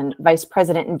Harrison, Vice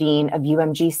President and Dean of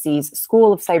UMGC's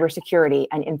School of Cybersecurity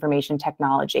and Information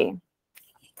Technology.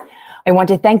 I want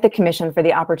to thank the Commission for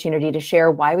the opportunity to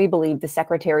share why we believe the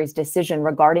Secretary's decision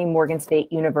regarding Morgan State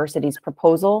University's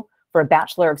proposal for a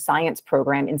Bachelor of Science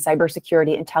program in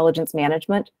Cybersecurity Intelligence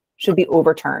Management should be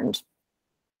overturned.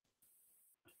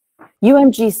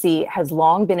 UMGC has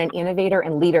long been an innovator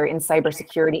and leader in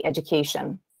cybersecurity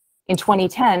education. In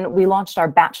 2010, we launched our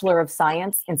Bachelor of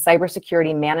Science in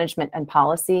Cybersecurity Management and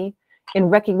Policy in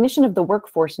recognition of the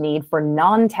workforce need for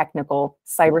non-technical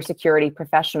cybersecurity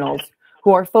professionals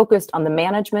who are focused on the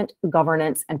management,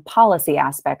 governance, and policy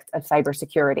aspects of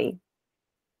cybersecurity.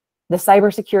 The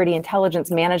Cybersecurity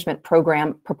Intelligence Management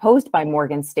Program proposed by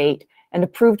Morgan State and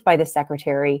approved by the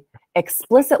Secretary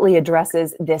explicitly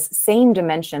addresses this same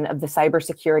dimension of the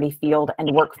cybersecurity field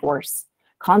and workforce,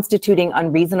 constituting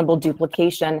unreasonable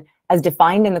duplication as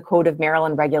defined in the Code of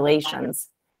Maryland regulations,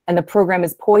 and the program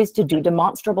is poised to do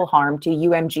demonstrable harm to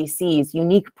UMGC's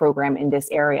unique program in this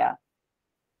area.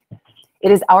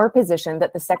 It is our position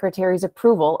that the Secretary's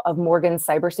approval of Morgan's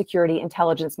Cybersecurity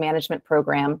Intelligence Management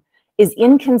Program is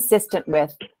inconsistent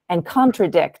with and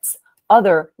contradicts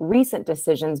other recent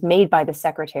decisions made by the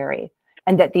Secretary,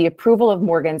 and that the approval of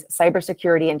Morgan's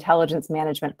Cybersecurity Intelligence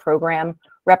Management Program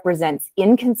represents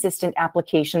inconsistent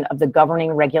application of the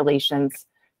governing regulations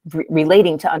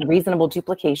relating to unreasonable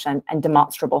duplication and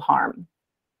demonstrable harm.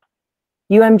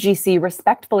 UMGC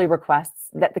respectfully requests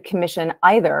that the Commission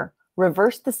either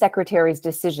reverse the Secretary's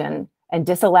decision and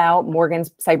disallow Morgan's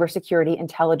Cybersecurity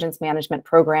Intelligence Management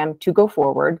Program to go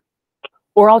forward,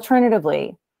 or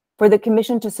alternatively, for the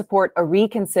Commission to support a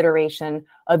reconsideration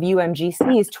of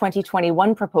UMGC's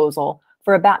 2021 proposal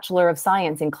for a Bachelor of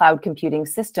Science in Cloud Computing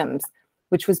Systems,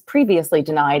 which was previously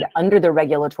denied under the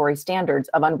regulatory standards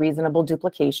of unreasonable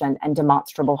duplication and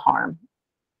demonstrable harm.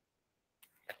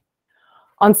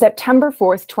 On September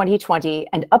 4th, 2020,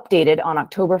 and updated on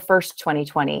October 1st,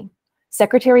 2020,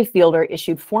 Secretary Fielder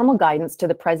issued formal guidance to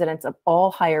the presidents of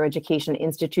all higher education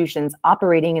institutions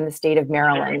operating in the state of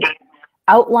Maryland,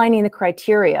 outlining the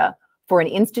criteria for an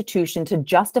institution to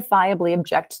justifiably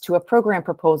object to a program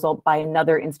proposal by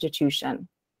another institution.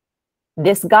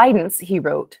 This guidance, he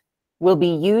wrote, will be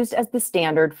used as the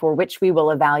standard for which we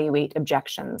will evaluate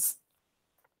objections.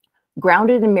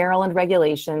 Grounded in Maryland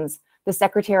regulations, the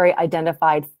Secretary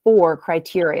identified 4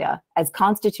 criteria as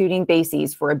constituting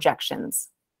bases for objections.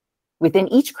 Within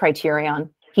each criterion,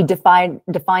 he defined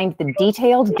the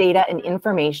detailed data and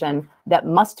information that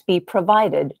must be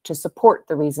provided to support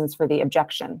the reasons for the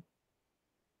objection.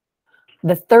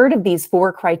 The third of these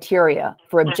 4 criteria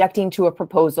for objecting to a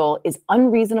proposal is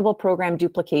unreasonable program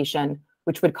duplication,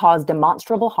 which would cause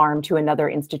demonstrable harm to another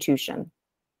institution.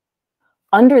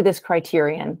 Under this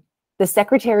criterion, the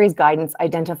Secretary's guidance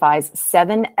identifies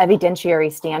 7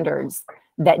 evidentiary standards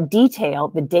that detail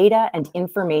the data and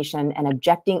information an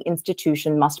objecting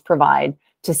institution must provide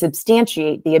to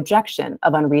substantiate the objection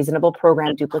of unreasonable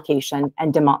program duplication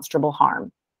and demonstrable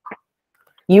harm.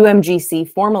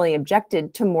 UMGC formally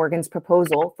objected to Morgan's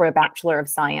proposal for a Bachelor of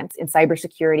Science in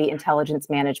Cybersecurity Intelligence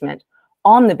Management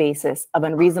on the basis of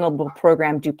unreasonable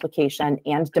program duplication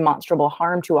and demonstrable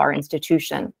harm to our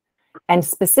institution, and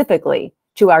specifically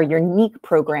to our unique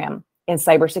program in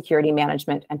cybersecurity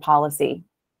management and policy.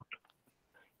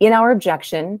 In our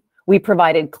objection, we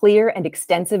provided clear and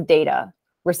extensive data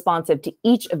responsive to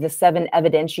each of the 7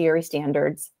 evidentiary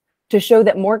standards to show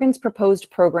that Morgan's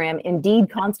proposed program indeed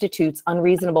constitutes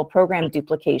unreasonable program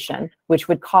duplication, which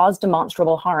would cause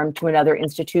demonstrable harm to another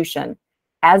institution,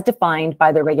 as defined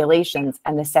by the regulations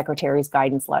and the Secretary's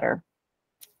guidance letter.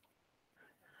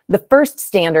 The first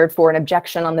standard for an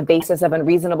objection on the basis of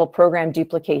unreasonable program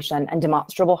duplication and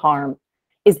demonstrable harm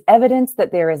is evidence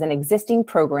that there is an existing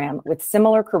program with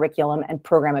similar curriculum and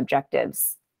program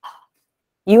objectives.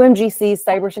 UMGC's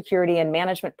Cybersecurity and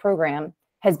Management program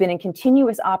has been in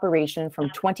continuous operation from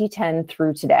 2010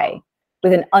 through today,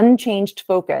 with an unchanged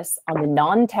focus on the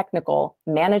non-technical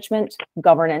management,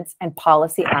 governance, and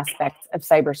policy aspects of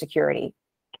cybersecurity.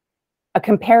 A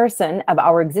comparison of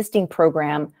our existing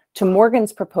program to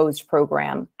Morgan's proposed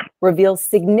program reveals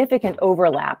significant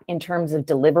overlap in terms of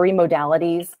delivery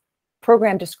modalities,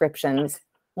 program descriptions,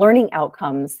 learning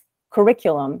outcomes,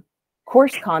 curriculum,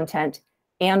 course content,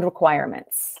 and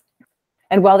requirements.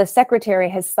 And while the Secretary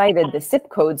has cited the zip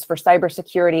codes for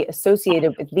cybersecurity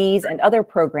associated with these and other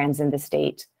programs in the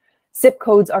state, zip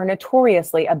codes are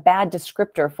notoriously a bad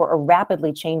descriptor for a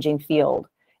rapidly changing field,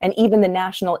 and even the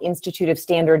National Institute of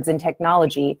Standards and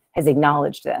Technology has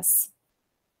acknowledged this.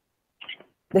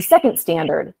 The second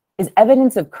standard is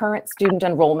evidence of current student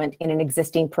enrollment in an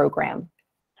existing program.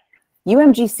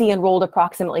 UMGC enrolled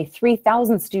approximately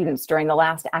 3,000 students during the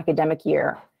last academic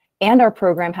year, and our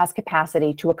program has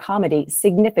capacity to accommodate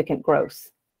significant growth.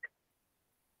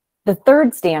 The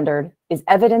third standard is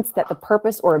evidence that the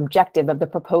purpose or objective of the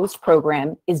proposed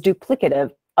program is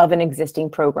duplicative of an existing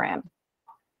program.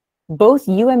 Both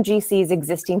UMGC's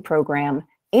existing program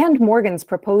and Morgan's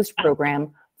proposed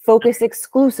program focus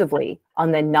exclusively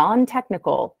on the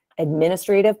non-technical,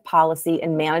 administrative, policy,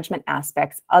 and management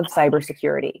aspects of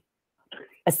cybersecurity.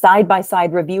 A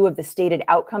side-by-side review of the stated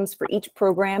outcomes for each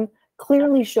program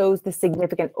clearly shows the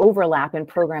significant overlap in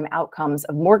program outcomes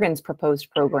of Morgan's proposed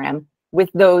program with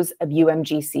those of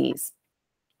UMGC's.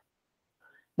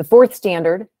 The fourth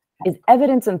standard is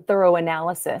evidence and thorough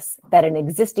analysis that an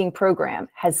existing program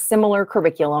has similar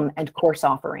curriculum and course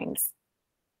offerings.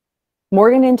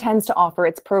 Morgan intends to offer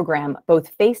its program both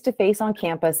face-to-face on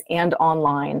campus and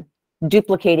online,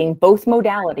 duplicating both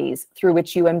modalities through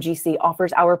which UMGC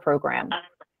offers our program.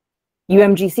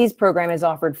 UMGC's program is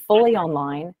offered fully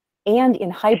online and in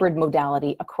hybrid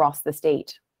modality across the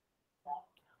state.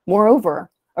 Moreover,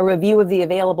 a review of the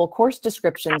available course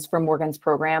descriptions for Morgan's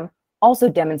program also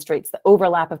demonstrates the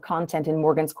overlap of content in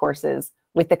Morgan's courses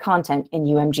with the content in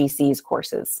UMGC's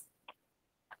courses.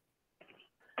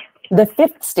 The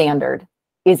fifth standard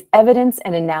is evidence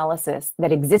and analysis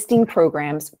that existing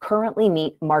programs currently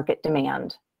meet market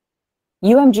demand.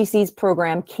 UMGC's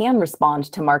program can respond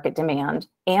to market demand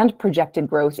and projected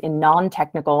growth in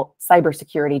non-technical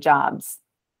cybersecurity jobs.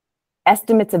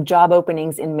 Estimates of job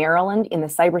openings in Maryland in the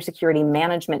cybersecurity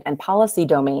management and policy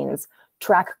domains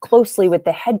track closely with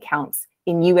the headcounts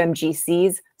in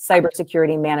UMGC's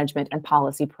cybersecurity management and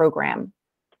policy program.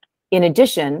 In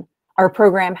addition, our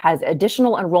program has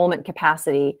additional enrollment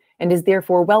capacity and is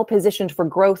therefore well positioned for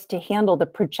growth to handle the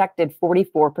projected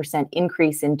 44%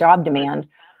 increase in job demand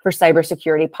for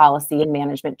cybersecurity policy and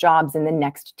management jobs in the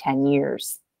next 10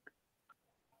 years.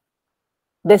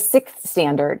 The sixth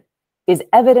standard is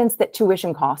evidence that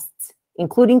tuition costs,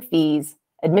 including fees,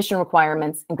 admission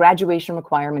requirements, and graduation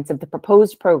requirements of the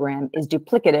proposed program is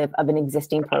duplicative of an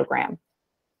existing program.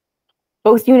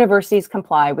 Both universities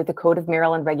comply with the Code of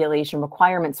Maryland regulation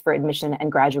requirements for admission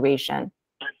and graduation.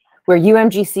 Where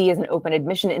UMGC is an open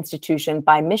admission institution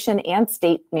by mission and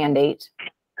state mandate,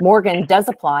 Morgan does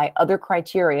apply other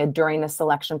criteria during the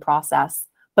selection process,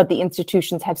 but the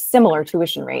institutions have similar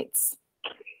tuition rates.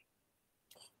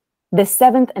 The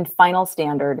seventh and final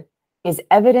standard is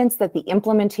evidence that the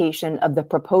implementation of the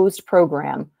proposed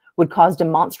program would cause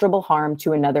demonstrable harm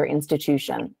to another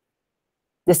institution.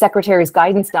 The Secretary's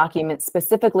guidance document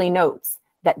specifically notes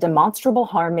that demonstrable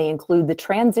harm may include the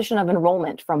transition of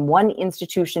enrollment from one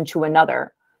institution to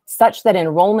another, such that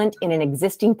enrollment in an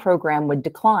existing program would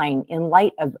decline in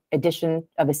light of addition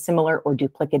of a similar or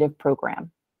duplicative program.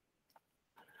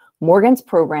 Morgan's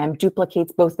program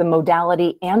duplicates both the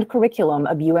modality and curriculum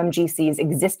of UMGC's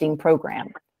existing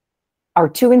program. Our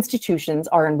two institutions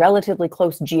are in relatively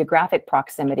close geographic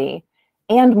proximity,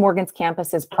 and Morgan's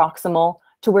campus is proximal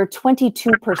to where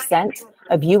 22%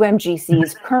 of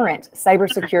UMGC's current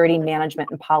cybersecurity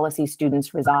management and policy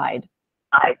students reside.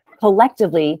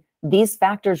 Collectively, these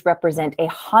factors represent a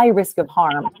high risk of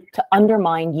harm to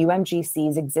undermine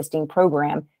UMGC's existing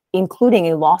program, including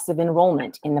a loss of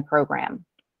enrollment in the program.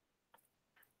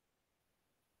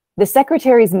 The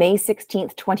Secretary's May 16,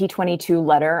 2022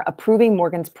 letter approving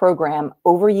Morgan's program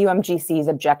over UMGC's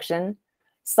objection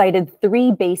cited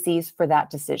 3 bases for that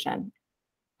decision.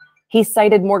 He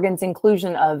cited Morgan's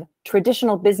inclusion of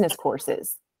traditional business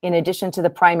courses in addition to the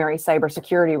primary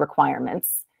cybersecurity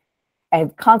requirements,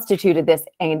 and considered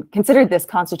this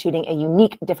constituting a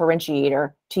unique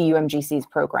differentiator to UMGC's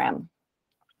program.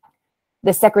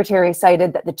 The Secretary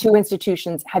cited that the two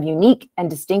institutions have unique and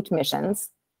distinct missions,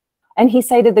 and he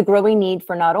cited the growing need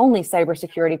for not only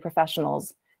cybersecurity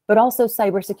professionals, but also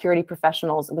cybersecurity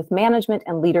professionals with management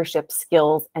and leadership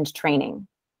skills and training.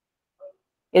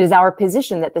 It is our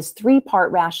position that this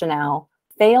 3-part rationale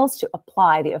fails to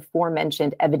apply the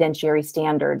aforementioned evidentiary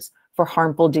standards for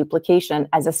harmful duplication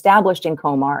as established in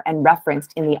COMAR and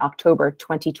referenced in the October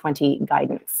 2020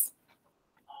 guidance.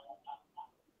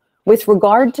 With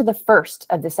regard to the first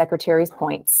of the Secretary's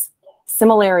points,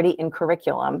 similarity in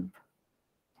curriculum,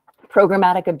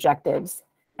 programmatic objectives,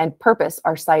 and purpose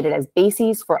are cited as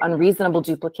bases for unreasonable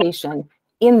duplication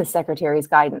in the Secretary's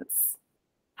guidance.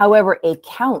 However, a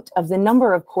count of the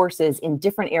number of courses in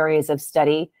different areas of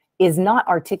study is not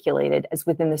articulated as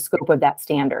within the scope of that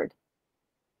standard.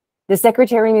 The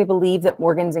Secretary may believe that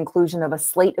Morgan's inclusion of a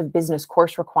slate of business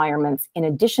course requirements in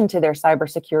addition to their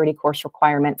cybersecurity course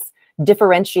requirements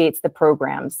differentiates the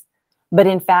programs, but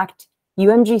in fact,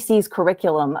 UMGC's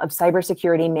curriculum of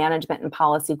cybersecurity management and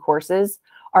policy courses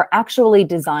are actually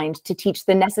designed to teach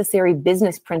the necessary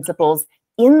business principles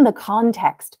in the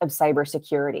context of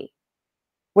cybersecurity.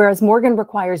 Whereas Morgan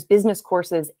requires business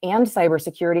courses and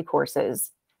cybersecurity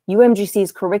courses,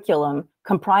 UMGC's curriculum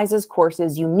comprises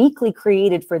courses uniquely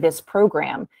created for this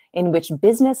program in which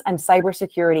business and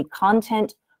cybersecurity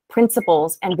content,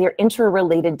 principles, and their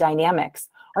interrelated dynamics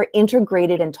are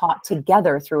integrated and taught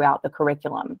together throughout the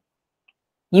curriculum.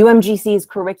 UMGC's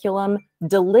curriculum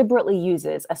deliberately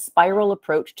uses a spiral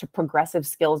approach to progressive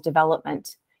skills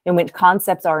development, in which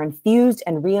concepts are infused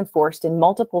and reinforced in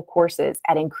multiple courses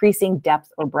at increasing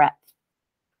depth or breadth.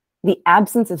 The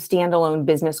absence of standalone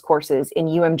business courses in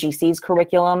UMGC's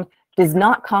curriculum does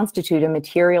not constitute a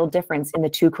material difference in the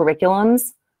two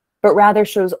curriculums, but rather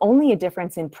shows only a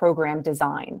difference in program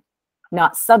design,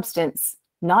 not substance,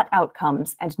 not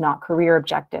outcomes, and not career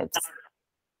objectives.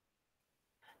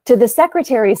 To the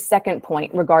Secretary's second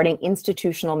point regarding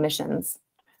institutional missions,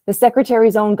 the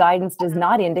Secretary's own guidance does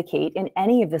not indicate in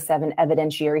any of the 7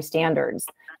 evidentiary standards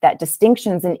that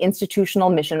distinctions in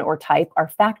institutional mission or type are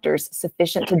factors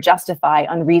sufficient to justify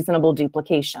unreasonable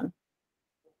duplication.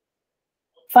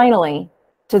 Finally,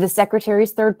 to the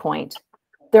Secretary's third point,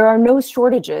 there are no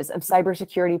shortages of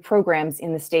cybersecurity programs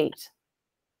in the state.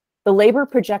 The labor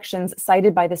projections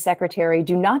cited by the Secretary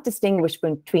do not distinguish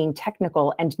between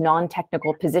technical and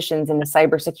non-technical positions in the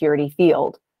cybersecurity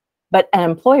field, but an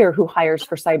employer who hires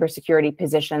for cybersecurity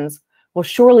positions will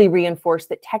surely reinforce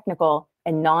that technical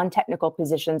and non-technical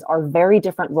positions are very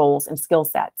different roles and skill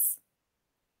sets.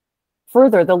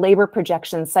 Further, the labor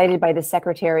projections cited by the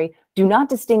Secretary do not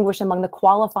distinguish among the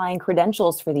qualifying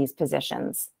credentials for these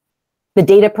positions. The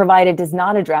data provided does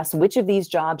not address which of these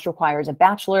jobs requires a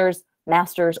bachelor's,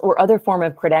 master's, or other form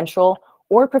of credential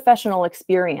or professional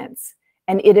experience,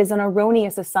 and it is an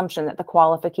erroneous assumption that the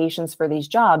qualifications for these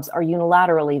jobs are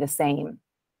unilaterally the same.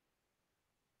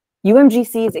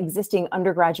 UMGC's existing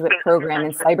undergraduate program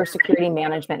in cybersecurity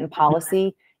management and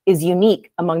policy is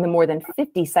unique among the more than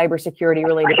 50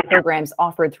 cybersecurity-related programs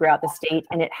offered throughout the state,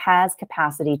 and it has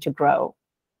capacity to grow.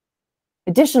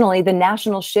 Additionally, the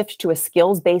national shift to a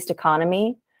skills-based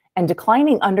economy and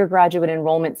declining undergraduate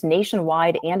enrollments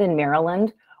nationwide and in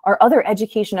Maryland are other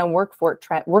education and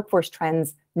workforce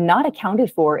trends not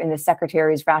accounted for in the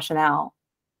Secretary's rationale.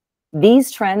 These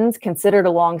trends, considered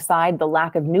alongside the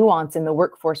lack of nuance in the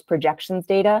workforce projections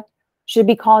data, should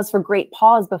be cause for great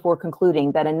pause before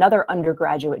concluding that another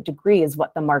undergraduate degree is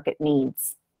what the market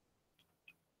needs.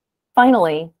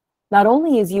 Finally, not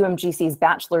only is UMGC's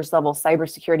bachelor's level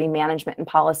cybersecurity management and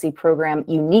policy program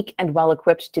unique and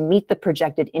well-equipped to meet the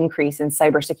projected increase in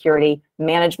cybersecurity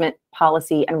management,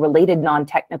 policy, and related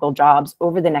non-technical jobs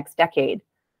over the next decade.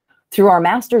 Through our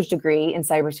master's degree in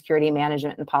cybersecurity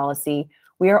management and policy,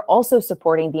 we are also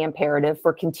supporting the imperative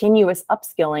for continuous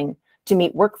upskilling to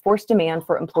meet workforce demand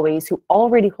for employees who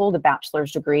already hold a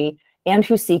bachelor's degree and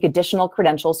who seek additional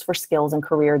credentials for skills and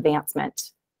career advancement.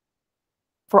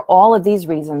 For all of these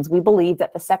reasons, we believe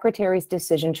that the Secretary's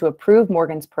decision to approve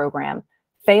Morgan's program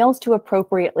fails to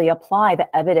appropriately apply the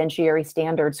evidentiary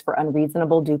standards for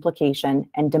unreasonable duplication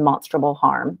and demonstrable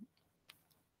harm.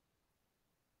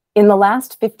 In the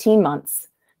last 15 months,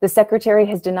 the Secretary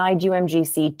has denied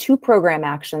UMGC 2 program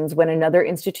actions when another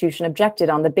institution objected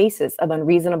on the basis of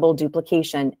unreasonable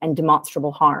duplication and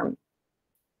demonstrable harm.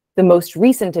 The most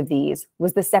recent of these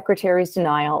was the Secretary's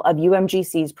denial of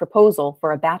UMGC's proposal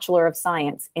for a Bachelor of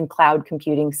Science in Cloud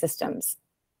Computing Systems.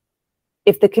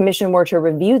 If the Commission were to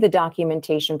review the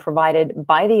documentation provided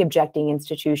by the objecting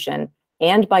institution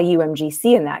and by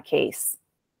UMGC in that case,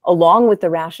 along with the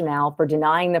rationale for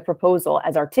denying the proposal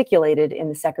as articulated in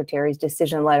the Secretary's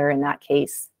decision letter in that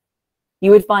case,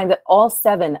 you would find that all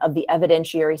 7 of the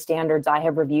evidentiary standards I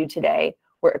have reviewed today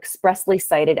were expressly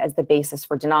cited as the basis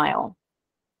for denial.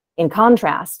 In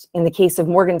contrast, in the case of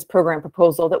Morgan's program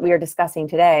proposal that we are discussing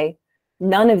today,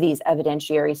 none of these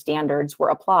evidentiary standards were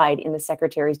applied in the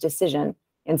Secretary's decision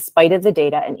in spite of the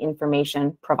data and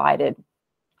information provided.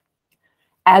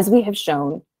 As we have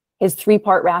shown, his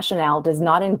 3-part rationale does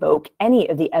not invoke any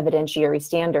of the evidentiary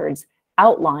standards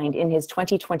outlined in his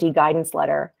 2020 guidance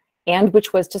letter, and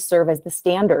which was to serve as the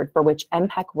standard for which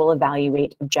MPEC will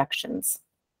evaluate objections.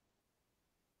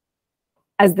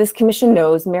 As this Commission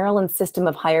knows, Maryland's system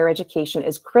of higher education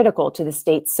is critical to the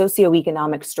state's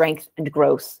socioeconomic strength and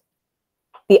growth.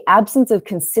 The absence of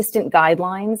consistent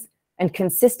guidelines and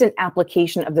consistent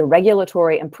application of the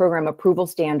regulatory and program approval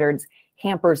standards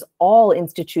hampers all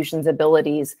institutions'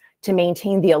 abilities to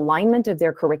maintain the alignment of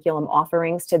their curriculum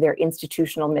offerings to their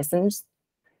institutional missions,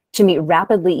 to meet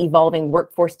rapidly evolving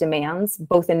workforce demands,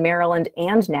 both in Maryland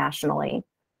and nationally,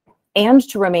 and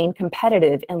to remain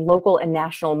competitive in local and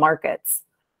national markets,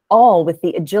 all with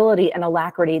the agility and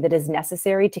alacrity that is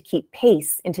necessary to keep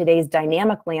pace in today's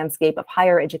dynamic landscape of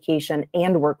higher education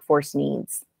and workforce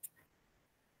needs.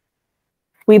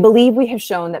 We believe we have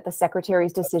shown that the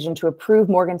Secretary's decision to approve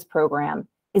Morgan's program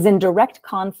is in direct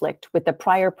conflict with the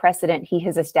prior precedent he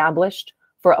has established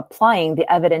for applying the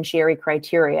evidentiary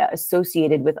criteria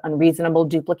associated with unreasonable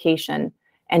duplication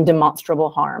and demonstrable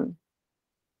harm.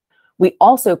 We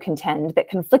also contend that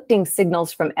conflicting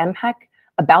signals from MPEC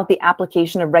about the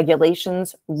application of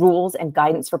regulations, rules, and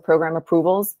guidance for program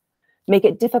approvals make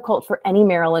it difficult for any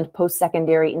Maryland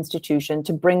post-secondary institution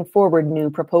to bring forward new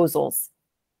proposals.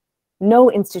 No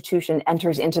institution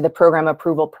enters into the program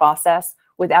approval process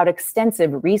without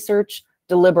extensive research,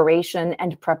 deliberation,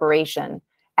 and preparation,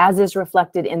 as is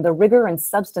reflected in the rigor and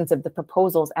substance of the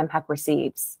proposals MPEC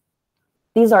receives.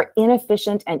 These are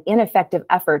inefficient and ineffective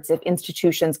efforts if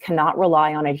institutions cannot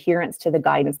rely on adherence to the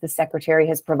guidance the Secretary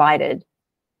has provided.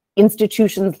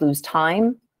 Institutions lose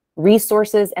time,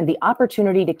 resources, and the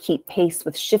opportunity to keep pace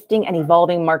with shifting and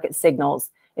evolving market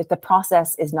signals if the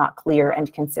process is not clear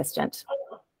and consistent.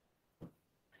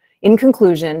 In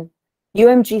conclusion,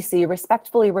 UMGC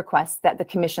respectfully requests that the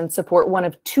Commission support one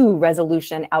of 2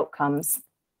 resolution outcomes.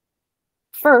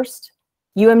 First,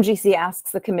 UMGC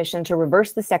asks the Commission to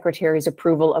reverse the Secretary's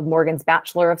approval of Morgan's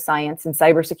Bachelor of Science in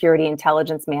Cybersecurity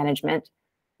Intelligence Management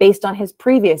based on his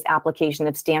previous application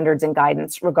of standards and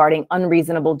guidance regarding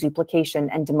unreasonable duplication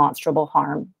and demonstrable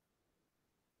harm.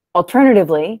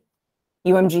 Alternatively,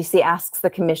 UMGC asks the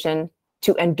Commission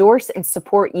to endorse and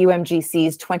support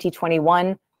UMGC's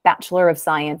 2021 Bachelor of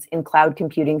Science in Cloud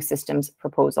Computing Systems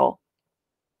proposal.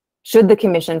 Should the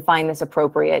Commission find this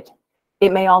appropriate,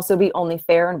 it may also be only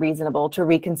fair and reasonable to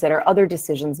reconsider other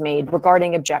decisions made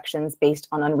regarding objections based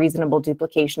on unreasonable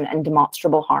duplication and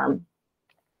demonstrable harm.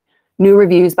 New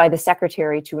reviews by the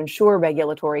Secretary to ensure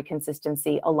regulatory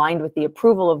consistency aligned with the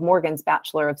approval of Morgan's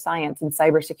Bachelor of Science in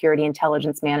Cybersecurity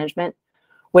Intelligence Management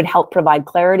would help provide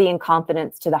clarity and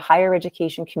confidence to the higher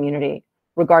education community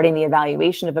regarding the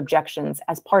evaluation of objections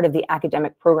as part of the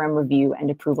academic program review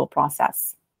and approval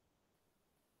process.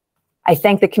 I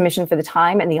thank the Commission for the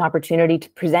time and the opportunity to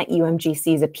present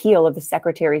UMGC's appeal of the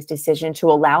Secretary's decision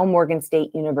to allow Morgan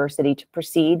State University to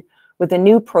proceed with a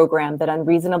new program that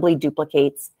unreasonably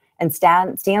duplicates and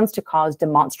stands to cause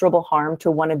demonstrable harm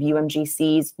to one of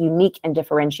UMGC's unique and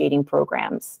differentiating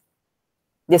programs.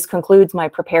 This concludes my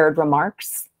prepared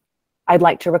remarks. I'd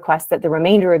like to request that the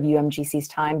remainder of UMGC's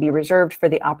time be reserved for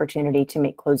the opportunity to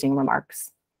make closing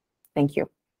remarks. Thank you.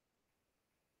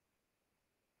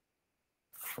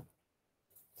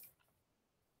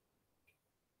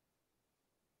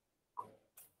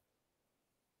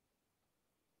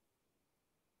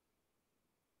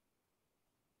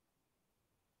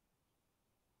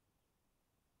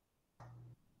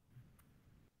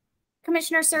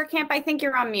 Commissioner Surkamp, I think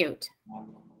you're on mute.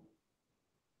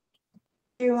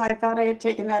 I thought I had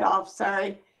taken that off.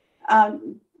 Sorry.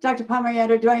 Dr.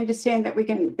 Palmieri, do I understand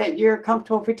that you're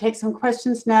comfortable if we take some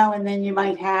questions now and then you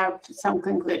might have some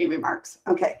concluding remarks?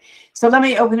 Okay. So let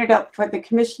me open it up for the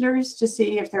commissioners to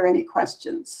see if there are any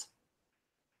questions.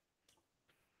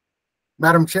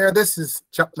 Madam Chair, this is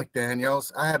Chuck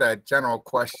McDaniels. I had a general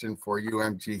question for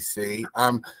UMGC.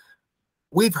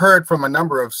 We've heard from a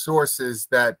number of sources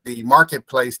that the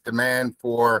marketplace demand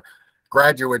for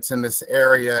graduates in this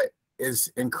area is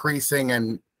increasing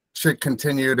and should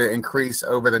continue to increase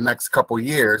over the next couple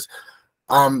years.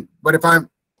 But if I'm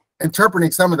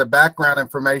interpreting some of the background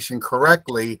information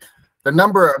correctly, the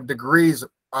number of degrees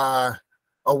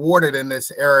awarded in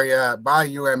this area by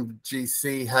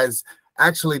UMGC has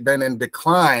actually been in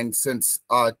decline since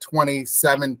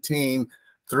 2017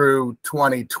 through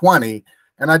 2020.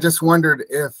 And I just wondered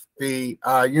if the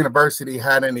university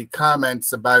had any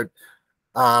comments about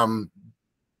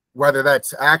whether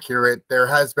that's accurate. There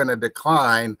has been a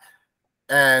decline,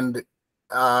 and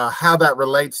how that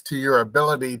relates to your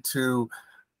ability to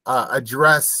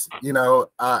address,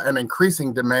 an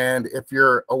increasing demand if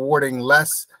you're awarding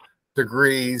less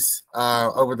degrees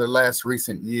over the last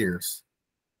recent years.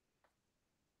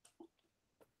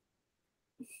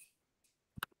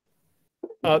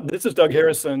 This is Doug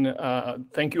Harrison.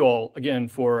 Thank you all again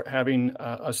for having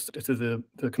us to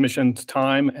the commission's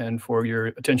time and for your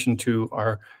attention to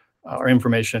our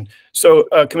information. So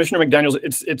Commissioner McDaniels,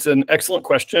 it's an excellent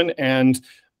question. And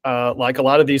like a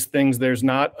lot of these things, there's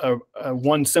not a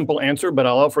one simple answer, but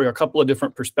I'll offer you a couple of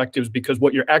different perspectives, because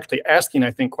what you're actually asking,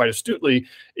 I think quite astutely,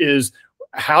 is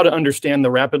how to understand the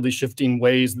rapidly shifting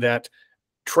ways that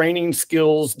training,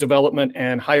 skills development,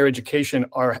 and higher education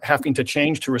are having to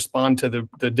change to respond to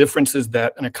the differences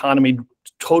that an economy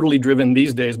totally driven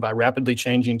these days by rapidly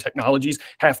changing technologies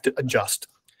have to adjust.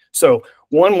 So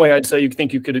one way I'd say you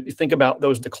could think about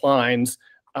those declines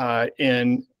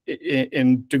in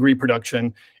degree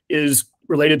production is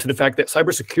related to the fact that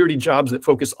cybersecurity jobs that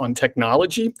focus on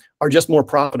technology are just more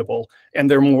profitable, and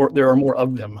there are more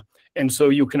of them. And so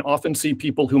you can often see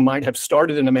people who might have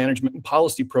started in a management and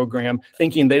policy program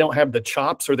thinking they don't have the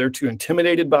chops or they're too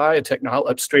intimidated by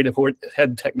a straight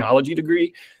ahead technology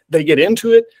degree. They get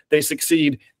into it, they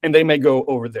succeed, and they may go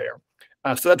over there.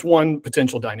 So that's one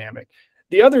potential dynamic.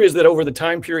 The other is that over the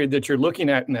time period that you're looking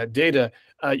at in that data,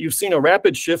 you've seen a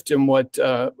rapid shift in what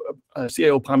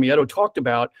CAO Palmieri talked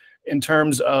about in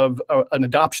terms of an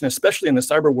adoption, especially in the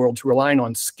cyber world, to relying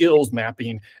on skills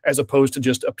mapping as opposed to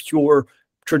just a pure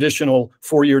traditional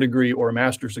four-year degree or a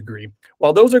master's degree.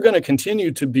 While those are going to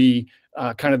continue to be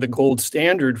kind of the gold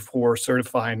standard for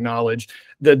certifying knowledge,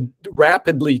 the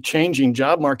rapidly changing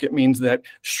job market means that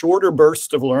shorter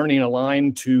bursts of learning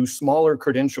align to smaller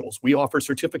credentials. We offer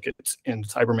certificates in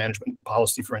cyber management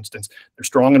policy, for instance. There's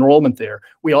strong enrollment there.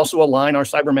 We also align our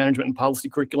cyber management and policy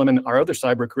curriculum and our other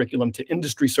cyber curriculum to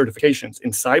industry certifications.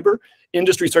 In cyber,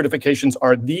 industry certifications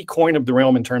are the coin of the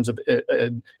realm in terms of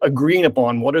agreeing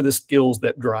upon what are the skills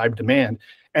that drive demand.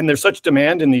 And there's such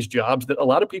demand in these jobs that a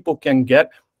lot of people can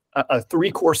get a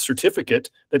three-course certificate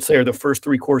that say are the first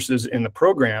three courses in the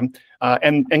program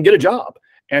and get a job.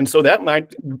 And so that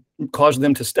might cause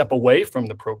them to step away from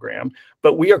the program.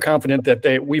 But we are confident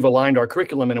that we've aligned our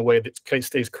curriculum in a way that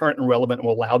stays current and relevant and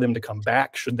will allow them to come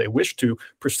back should they wish to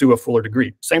pursue a fuller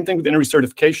degree. Same thing with industry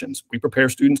certifications. We prepare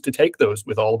students to take those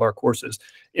with all of our courses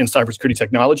in cybersecurity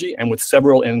technology and with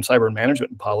several in cyber management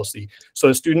and policy. So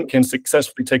a student can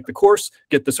successfully take the course,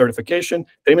 get the certification,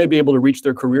 they may be able to reach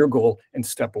their career goal and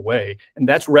step away. And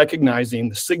that's recognizing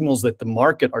the signals that the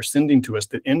market are sending to us,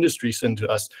 that industry send to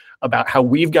us about how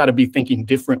we've got to be thinking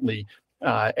differently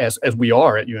as we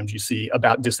are at UMGC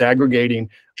about disaggregating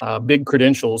big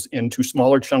credentials into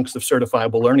smaller chunks of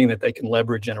certifiable learning that they can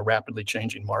leverage in a rapidly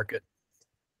changing market.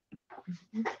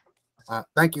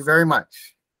 Thank you very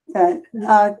much.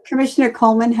 Commissioner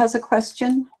Coleman has a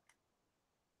question.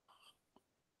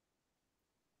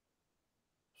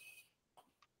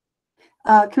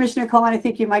 Commissioner Coleman, I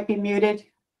think you might be muted.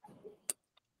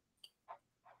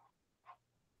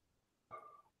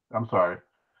 I'm sorry.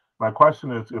 My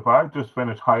question is, if I just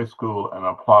finished high school and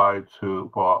applied for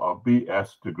a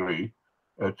BS degree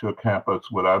at your campus,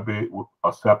 would I be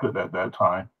accepted at that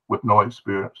time with no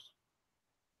experience?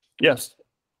 Yes,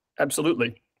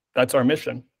 absolutely. That's our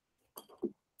mission.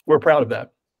 We're proud of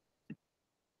that.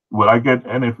 Would I get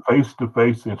any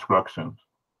face-to-face instructions?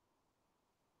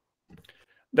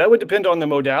 That would depend on the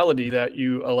modality that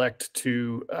you elect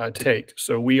to take.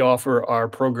 So we offer our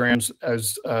programs,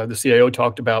 as the CAO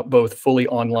talked about, both fully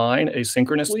online,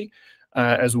 asynchronously,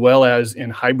 as well as in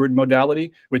hybrid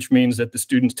modality, which means that the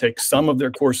students take some of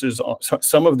their courses,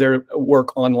 some of their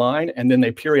work online, and then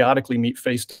they periodically meet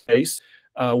face-to-face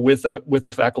with a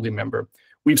faculty member.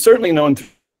 We've certainly known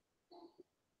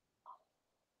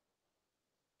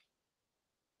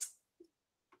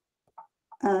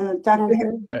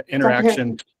Dr.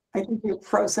 interaction. I think you're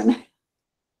frozen.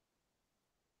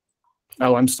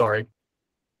 Oh, I'm sorry.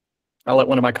 I'll let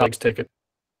one of my colleagues take it.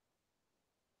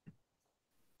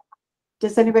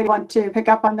 Does anybody want to pick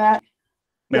up on that?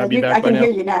 May I be back I by can now?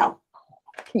 hear you now.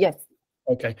 Yes.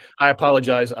 Okay, I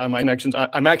apologize. My connections.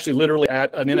 I'm actually literally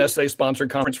at an NSA-sponsored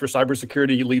conference for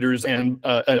cybersecurity leaders, and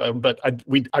but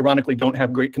we ironically don't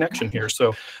have great connection here,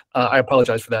 so I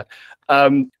apologize for that.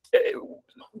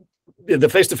 The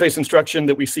face-to-face instruction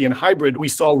that we see in hybrid, we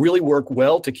saw really work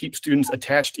well to keep students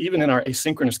attached even in our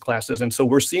asynchronous classes. And so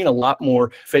we're seeing a lot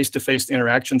more face-to-face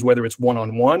interactions, whether it's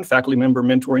one-on-one, faculty member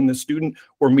mentoring the student,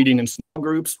 or meeting in small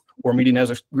groups, or meeting as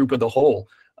a group of the whole.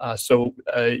 So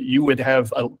you would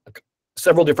have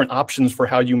several different options for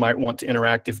how you might want to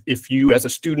interact if you as a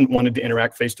student wanted to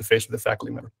interact face-to-face with a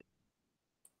faculty member.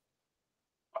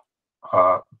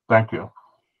 Thank you.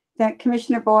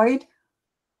 Commissioner Boyd?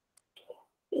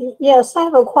 Yes, I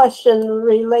have a question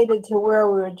related to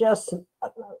where we were just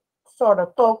sort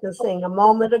of focusing a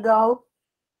moment ago,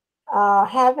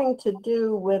 having to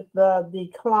do with the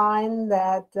decline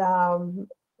that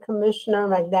Commissioner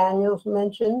McDaniels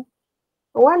mentioned.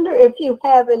 I wonder if you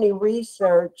have any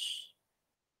research,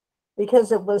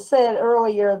 because it was said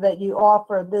earlier that you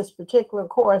offer this particular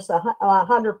course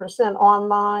 100%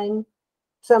 online.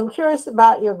 So I'm curious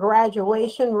about your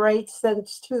graduation rate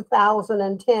since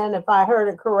 2010. If I heard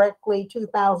it correctly,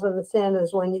 2010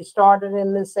 is when you started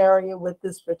in this area with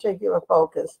this particular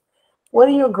focus. What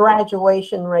do your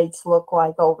graduation rates look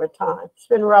like over time? It's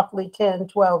been roughly 10,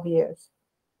 12 years.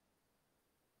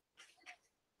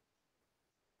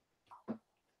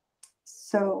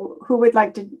 So who would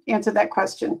like to answer that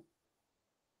question?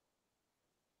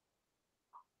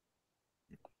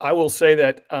 I will say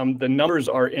that the numbers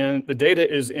are the data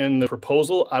is in the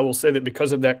proposal. I will say that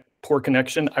because of that poor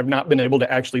connection, I've not been able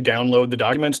to actually download the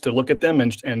documents to look at them. I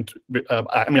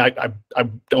mean, I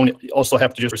don't also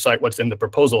have to just recite what's in the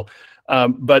proposal.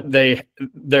 But there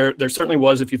certainly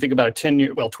was, if you think about a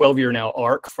 12-year now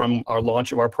arc from our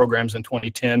launch of our programs in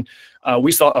 2010,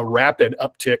 we saw a rapid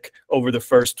uptick over the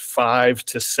first 5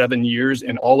 to 7 years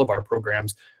in all of our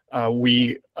programs.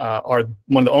 We are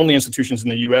one of the only institutions in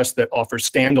the US that offers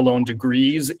standalone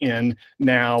degrees in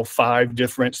now 5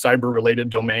 different cyber-related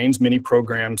domains. Many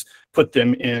programs put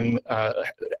them in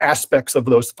aspects of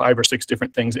those 5 or 6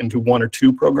 different things into 1 or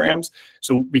 2 programs.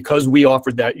 So because we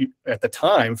offered that at the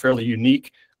time, fairly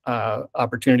unique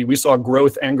opportunity, we saw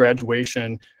growth and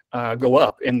graduation go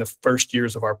up in the first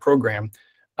years of our program.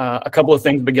 A couple of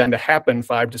things began to happen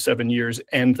 5 to 7 years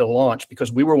and the launch,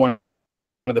 because we were one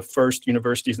of the first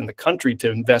universities in the country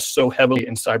to invest so heavily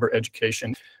in cyber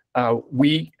education.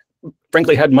 We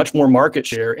frankly had much more market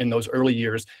share in those early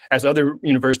years as other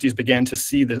universities began to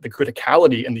see the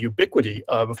criticality and the ubiquity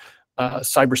of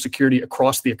cybersecurity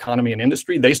across the economy and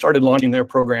industry. They started launching their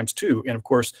programs too. And of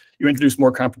course, you introduce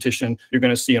more competition, you're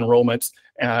going to see enrollments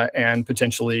and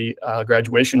potentially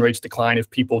graduation rates decline if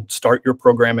people start your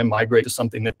program and migrate to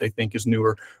something that they think is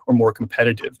newer or more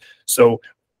competitive. So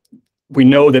we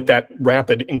know that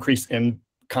rapid increase in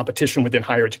competition within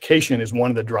higher education is one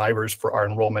of the drivers for our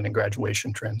enrollment and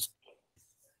graduation trends.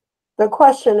 The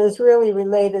question is really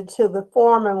related to the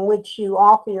form in which you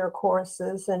offer your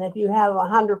courses. And if you have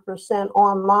 100%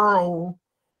 online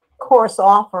course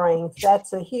offerings,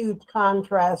 that's a huge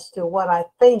contrast to what I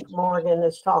think Morgan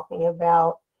is talking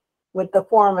about with the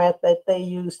format that they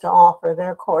use to offer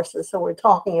their courses. So we're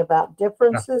talking about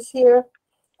differences here.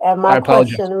 And my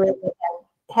question really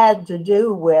had to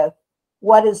do with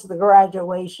what is the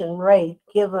graduation rate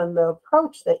given the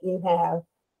approach that you have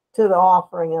to the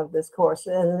offering of this course,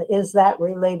 and is that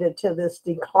related to this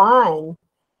decline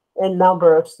in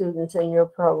number of students in your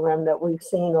program that we've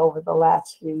seen over the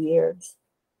last few years?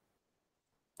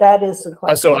 That is the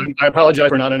question. So I apologize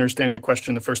for not understanding the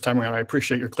question the first time around. I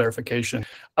appreciate your clarification.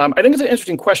 I think it's an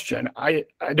interesting question. I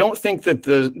don't think that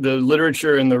the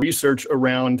literature and the research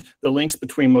around the links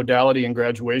between modality and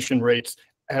graduation rates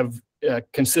have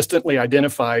consistently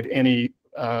identified any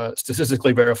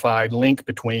statistically verified link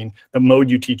between the mode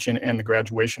you teach in and the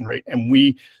graduation rate. And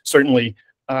we certainly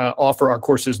offer our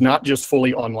courses not just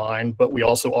fully online, but we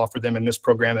also offer them in this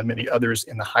program and many others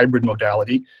in the hybrid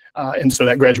modality. And so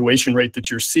that graduation rate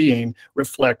that you're seeing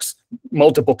reflects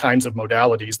multiple kinds of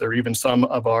modalities. There are even some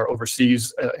of our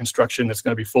overseas instruction that's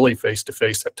going to be fully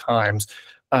face-to-face at times.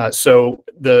 So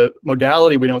the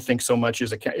modality, we don't think so much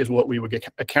is what we would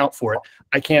account for it.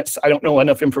 I don't know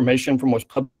enough information from what's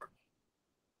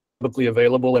publicly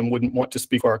available and wouldn't want to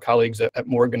speak for our colleagues at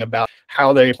Morgan about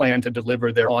how they plan to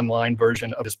deliver their online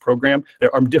version of this program.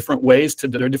 There are different ways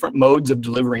there are different modes of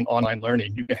delivering online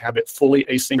learning. You can have it fully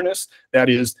asynchronous. That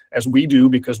is, as we do,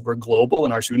 because we're global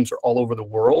and our students are all over the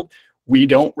world. We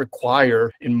don't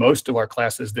require in most of our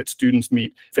classes that students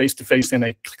meet face-to-face in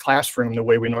a classroom the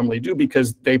way we normally do,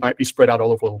 because they might be spread out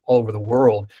all over the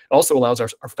world. It also allows our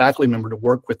faculty member to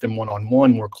work with them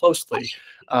one-on-one more closely.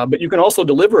 But you can also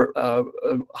deliver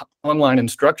online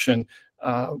instruction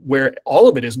where all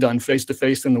of it is done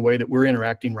face-to-face in the way that we're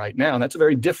interacting right now. And that's a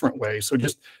very different way. So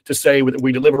just to say that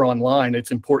we deliver online,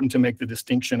 it's important to make the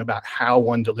distinction about how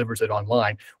one delivers it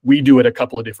online. We do it a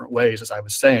couple of different ways, as I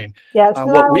was saying. Yes,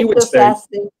 What we would say,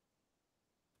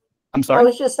 I'm sorry? I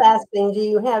was just asking, do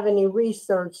you have any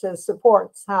research that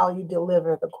supports how you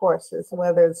deliver the courses,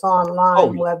 whether it's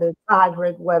online, whether it's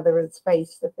hybrid, whether it's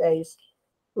face-to-face,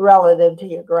 relative to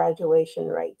your graduation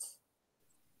rates?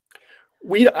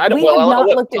 I'll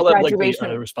let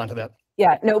Blakely respond to that.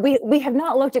 Yeah, no, we have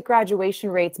not looked at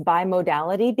graduation rates by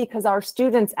modality because our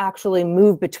students actually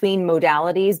move between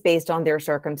modalities based on their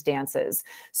circumstances.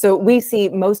 So we see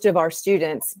most of our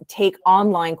students take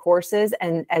online courses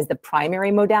and as the primary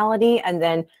modality, and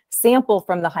then sample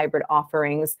from the hybrid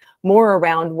offerings more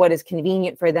around what is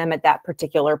convenient for them at that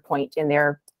particular point in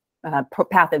their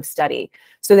path of study.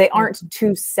 So they aren't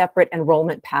two separate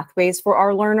enrollment pathways for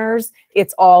our learners.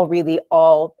 It's all really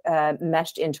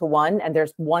meshed into one, and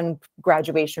there's one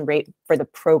graduation rate for the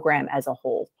program as a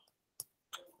whole.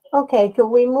 Okay, could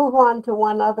we move on to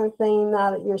one other thing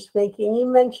now that you're speaking? You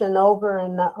mentioned over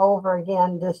and over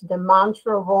again this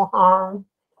demonstrable harm,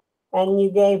 and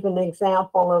you gave an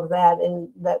example of that, and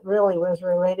that really was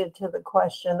related to the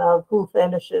question of who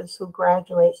finishes, who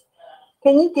graduates.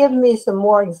 Can you give me some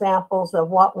more examples of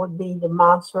what would be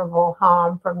demonstrable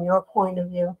harm from your point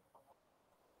of view?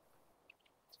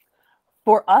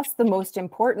 For us, the most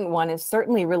important one is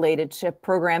certainly related to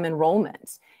program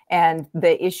enrollment. And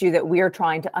the issue that we are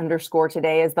trying to underscore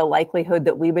today is the likelihood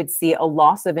that we would see a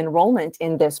loss of enrollment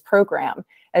in this program.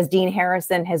 As Dean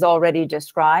Harrison has already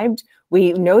described,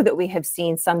 we know that we have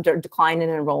seen some decline in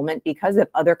enrollment because of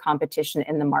other competition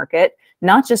in the market,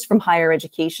 not just from higher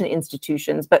education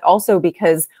institutions, but also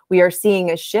because we are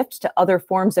seeing a shift to other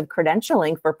forms of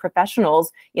credentialing for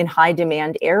professionals in high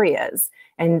demand areas.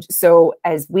 And so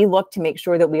as we look to make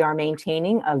sure that we are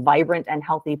maintaining a vibrant and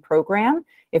healthy program,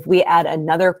 if we add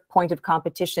another point of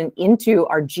competition into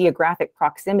our geographic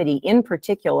proximity in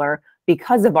particular,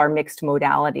 because of our mixed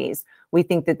modalities, we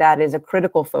think that that is a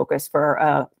critical focus for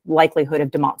a likelihood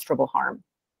of demonstrable harm.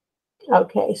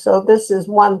 Okay, so this is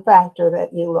one factor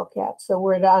that you look at. So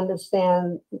we're to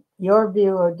understand your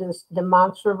view of this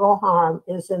demonstrable harm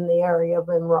is in the area of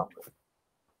enrollment.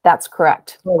 That's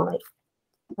correct. Right.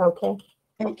 Okay.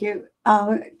 Thank you.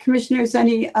 Commissioners,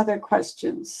 any other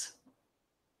questions?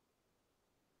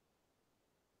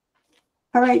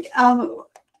 All right.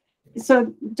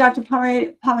 So Dr.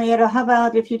 Palmiero, how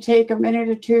about if you take a minute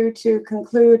or two to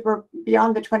conclude? We're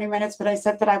beyond the 20 minutes, but I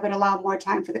said that I would allow more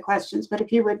time for the questions. But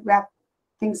if you would wrap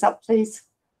things up, please.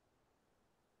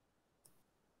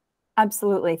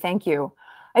 Absolutely. Thank you.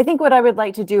 I think what I would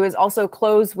like to do is also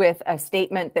close with a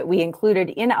statement that we included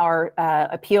in our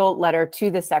appeal letter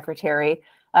to the Secretary.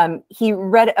 He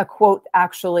read a quote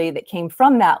actually that came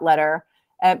from that letter,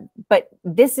 but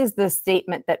this is the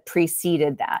statement that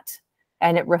preceded that.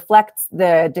 And it reflects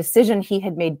the decision he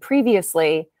had made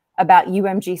previously about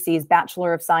UMGC's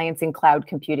Bachelor of Science in Cloud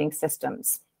Computing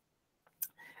Systems.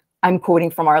 I'm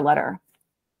quoting from our letter.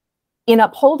 In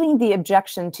upholding the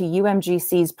objection to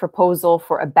UMGC's proposal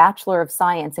for a Bachelor of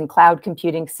Science in Cloud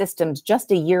Computing Systems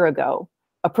just a year ago,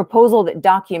 a proposal that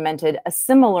documented a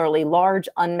similarly large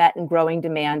unmet and growing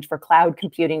demand for cloud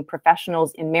computing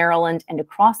professionals in Maryland and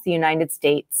across the United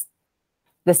States,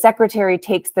 the Secretary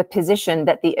takes the position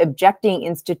that the objecting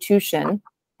institution,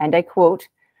 and I quote,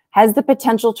 has the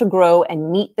potential to grow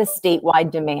and meet the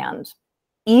statewide demand,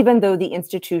 even though the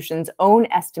institution's own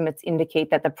estimates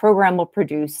indicate that the program will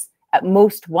produce at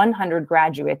most 100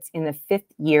 graduates in the 5th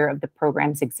year of the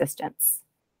program's existence.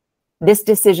 This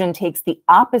decision takes the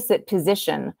opposite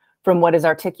position from what is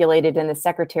articulated in the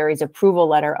Secretary's approval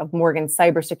letter of Morgan's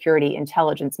Cybersecurity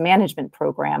Intelligence Management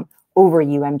Program over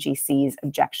UMGC's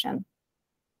objection.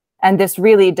 And this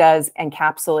really does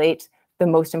encapsulate the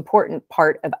most important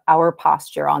part of our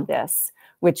posture on this,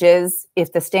 which is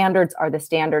if the standards are the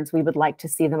standards, we would like to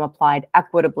see them applied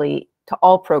equitably to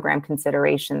all program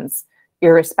considerations,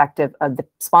 irrespective of the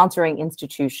sponsoring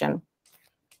institution.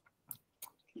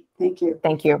 Thank you.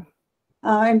 Thank you.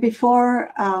 And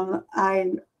before I'll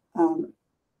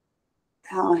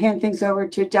hand things over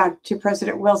to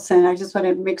President Wilson, I just want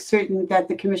to make certain that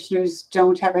the commissioners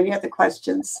don't have any other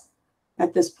questions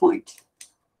at this point.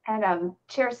 And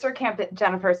Chair Surkamp,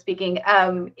 Jennifer speaking,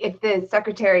 if the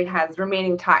secretary has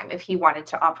remaining time, if he wanted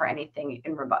to offer anything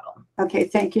in rebuttal. Okay,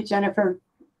 thank you, Jennifer.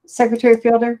 Secretary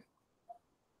Fielder?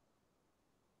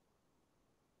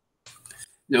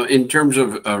 Now, in terms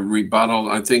of rebuttal,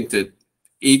 I think that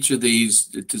each of these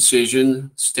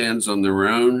decision stands on their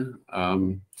own.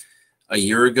 A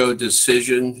year ago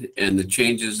decision and the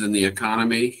changes in the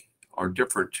economy are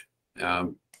different.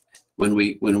 When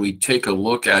we take a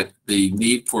look at the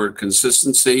need for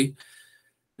consistency,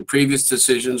 the previous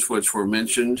decisions which were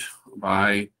mentioned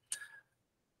by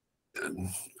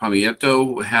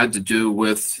Palmietto had to do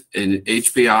with an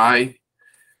HBI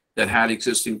that had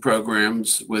existing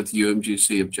programs with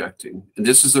UMGC objecting. And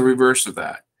this is the reverse of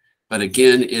that. But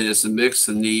again, it is a mix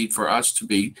of need for us to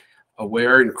be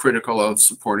aware and critical of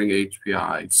supporting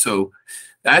HBI. So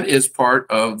that is part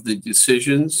of the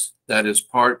decisions, that is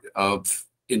part of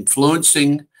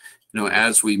influencing,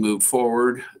 as we move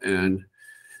forward. And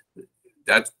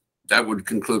that would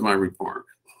conclude my report.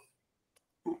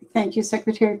 Thank you,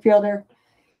 Secretary Fielder.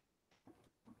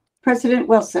 President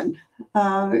Wilson,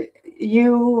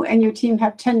 you and your team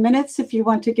have 10 minutes if you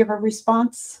want to give a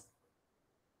response.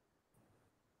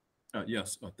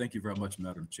 Yes, thank you very much,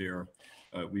 Madam Chair.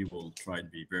 We will try to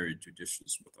be very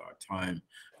judicious with our time.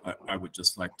 I would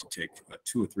just like to take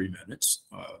 2 or 3 minutes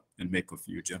and make a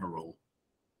few general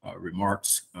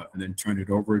remarks and then turn it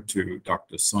over to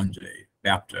Dr. Sanjay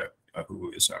Bapta,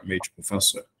 who is our major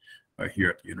professor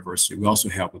here at the university. We also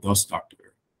have with us Dr.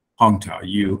 Hong Tao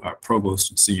Yu, our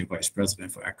provost and senior vice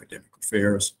president for academic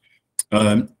affairs.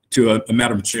 To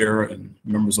Madam Chair and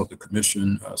members of the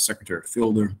commission, Secretary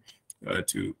Fielder,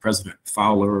 to President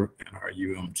Fowler and our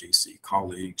UMGC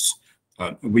colleagues.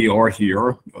 We are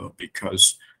here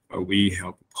because we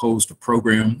have proposed a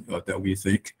program that we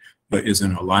think is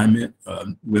in alignment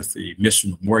with the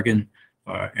mission of Morgan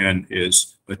and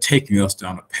is taking us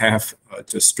down a path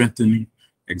to strengthening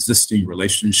existing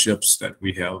relationships that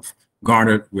we have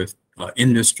garnered with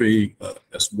industry,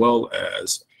 as well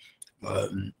as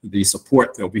the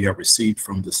support that we have received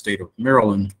from the state of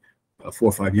Maryland 4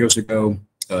 or 5 years ago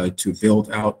to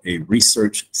build out a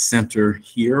research center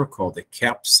here called the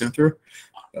CAP Center,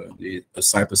 the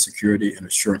Cybersecurity and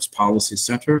Assurance Policy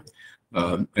Center.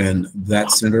 And that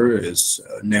center is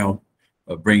now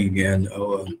bringing in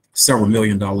several $1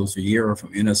 million a year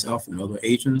from NSF and other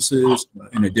agencies,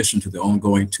 in addition to the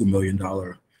ongoing $2 million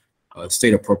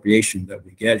state appropriation that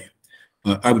we're getting.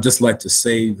 I would just like to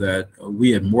say that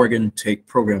we at Morgan take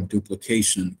program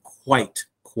duplication quite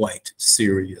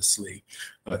seriously,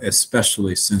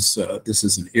 especially since this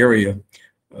is an area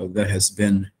that has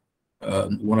been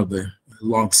one of the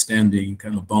long-standing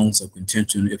kind of bones of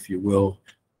contention, if you will,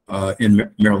 in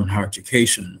Maryland higher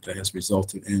education that has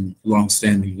resulted in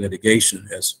long-standing litigation,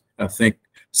 as I think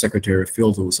Secretary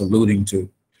Fielder was alluding to.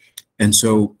 And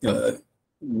so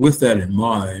with that in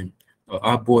mind,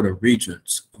 our Board of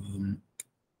Regents,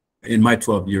 in my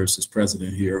 12 years as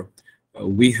president here,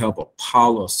 we have a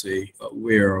policy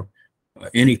where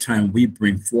anytime we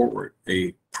bring forward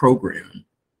a program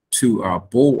to our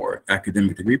board,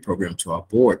 academic degree program to our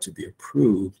board to be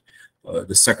approved,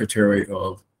 the Secretary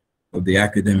of the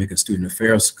Academic and Student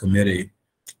Affairs Committee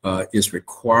is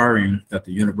requiring that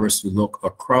the university look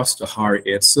across the higher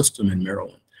ed system in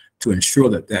Maryland to ensure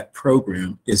that that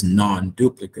program is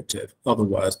non-duplicative.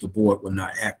 Otherwise, the board will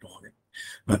not act on it.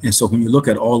 And so when you look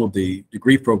at all of the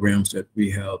degree programs that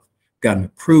we have gotten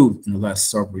approved in the last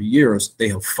several years, they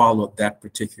have followed that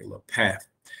particular path.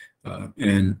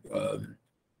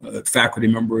 Faculty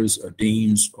members,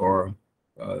 deans are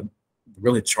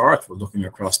really charged with looking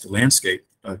across the landscape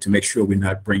to make sure we're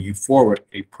not bringing forward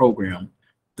a program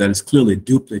that is clearly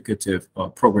duplicative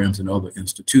of programs in other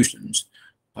institutions.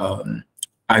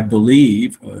 I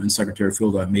believe, and Secretary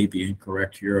Fielder, I may be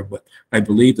incorrect here, but I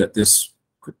believe that this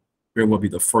very well be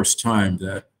the first time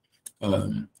that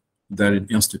that an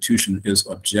institution is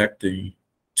objecting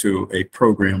to a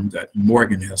program that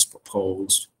Morgan has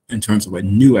proposed in terms of a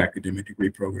new academic degree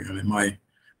program.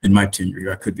 In my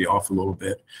tenure, I could be off a little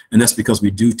bit, and that's because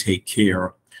we do take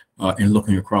care in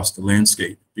looking across the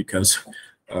landscape, because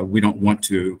we don't want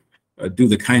to do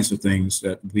the kinds of things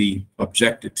that we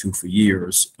objected to for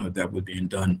years that were being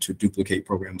done to duplicate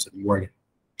programs at Morgan.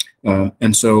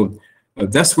 And so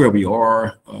that's where we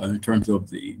are in terms of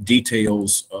the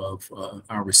details of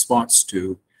our response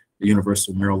to the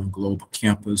University of Maryland Global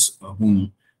Campus,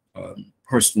 whom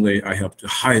personally, I have the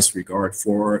highest regard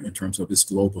for in terms of its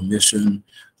global mission.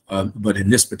 But in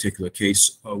this particular case,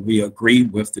 we agree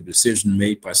with the decision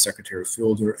made by Secretary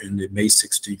Fielder in the May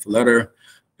 16th letter.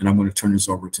 And I'm going to turn this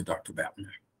over to Dr.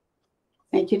 Bapner.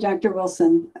 Thank you, Dr.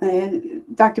 Wilson. And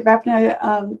Dr. Bapner,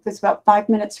 there's about 5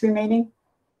 minutes remaining.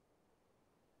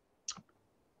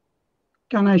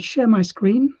 Can I share my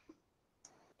screen?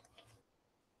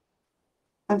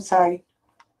 I'm sorry.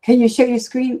 Can you share your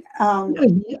screen?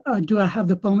 Do I have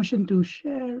the permission to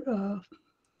share?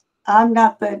 I'm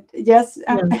not, but yes,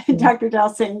 Yeah. Dr. Dahl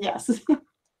saying yes.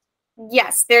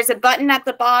 Yes, there's a button at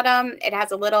the bottom. It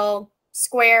has a little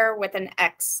square with an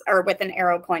X or with an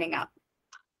arrow pointing up.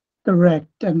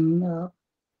 Correct. And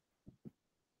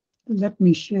let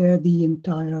me share the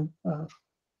entire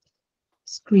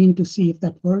screen to see if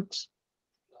that works.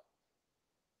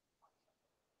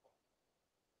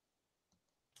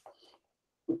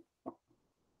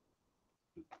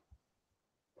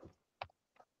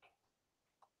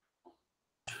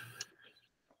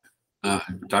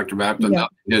 Dr. Bapton, Yeah.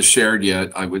 nothing is shared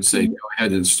yet. I would say go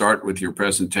ahead and start with your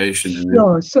presentation. And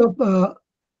Sure. So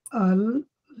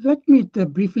let me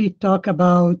briefly talk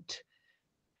about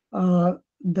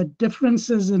the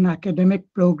differences in academic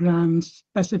programs,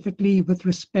 specifically with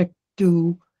respect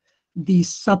to the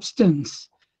substance.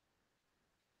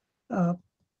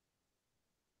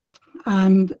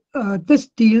 And this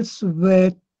deals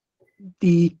with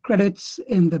the credits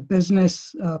in the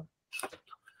business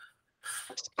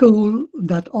school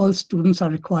that all students are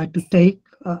required to take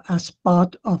as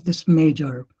part of this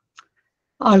major.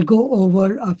 I'll go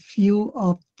over a few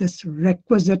of this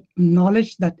requisite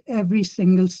knowledge that every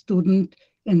single student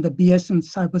in the BS in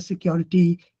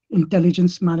Cybersecurity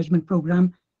Intelligence Management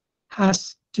program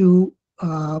has to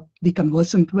be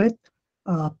conversant with.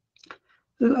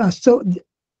 So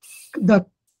the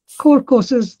core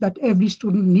courses that every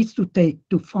student needs to take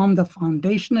to form the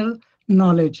foundational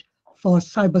knowledge for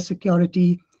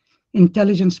cybersecurity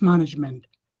intelligence management.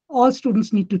 All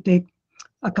students need to take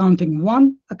Accounting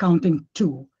 1, Accounting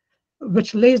 2,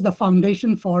 which lays the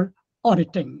foundation for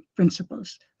auditing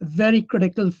principles, very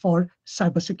critical for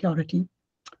cybersecurity.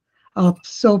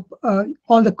 So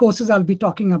all the courses I'll be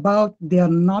talking about, they are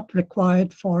not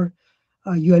required for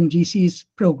UMGC's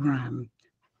program.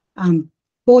 And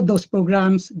both those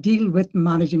programs deal with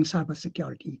managing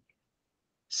cybersecurity.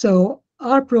 So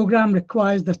our program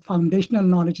requires the foundational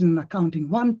knowledge in Accounting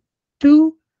 1,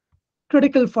 2,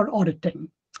 critical for auditing.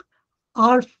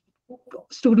 Our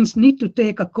students need to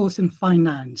take a course in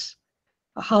finance.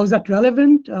 How is that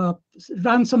relevant?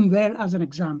 Ransomware as an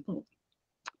example.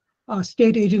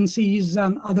 State agencies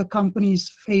and other companies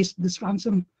face this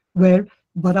ransomware,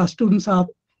 but our students are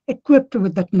equipped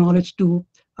with that knowledge to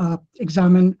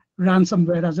examine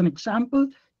ransomware as an example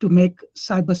to make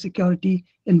cybersecurity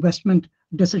investment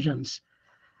decisions.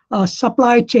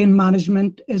 Supply chain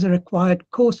management is a required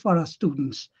course for our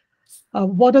students.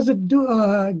 What does it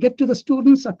do? Get to the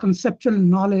students a conceptual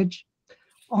knowledge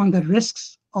on the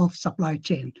risks of supply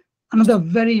chain. Another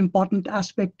very important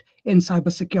aspect in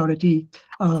cybersecurity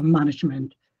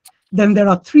management. Then there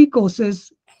are 3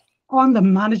 courses on the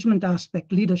management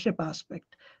aspect, leadership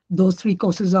aspect. Those 3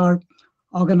 courses are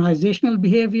organizational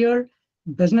behavior,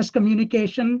 business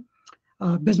communication,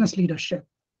 business leadership.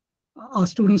 Our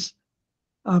students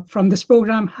from this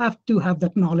program have to have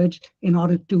that knowledge in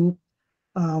order to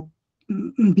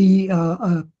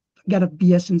get a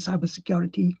BS in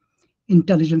cybersecurity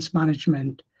intelligence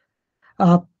management.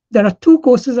 There are 2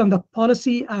 courses on the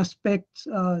policy aspects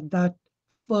that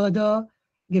further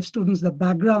give students the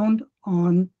background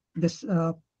on this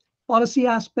policy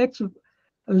aspects.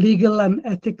 Legal and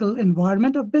ethical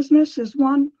environment of business is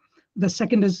one. The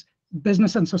second is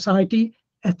business and society,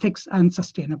 ethics and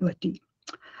sustainability.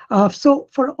 So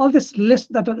for all this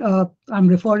list that I'm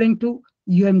referring to,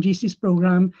 UMGC's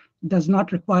program does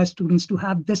not require students to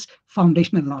have this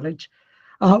foundational knowledge.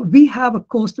 We have a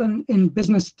course in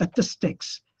business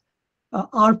statistics.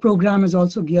 Our program is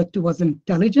also geared towards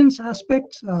intelligence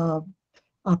aspects.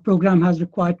 Our program has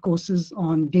required courses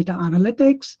on data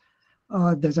analytics.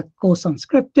 There's a course on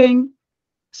scripting.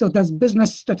 So this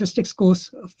business statistics course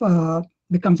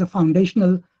becomes a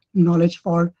foundational knowledge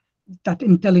for that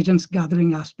intelligence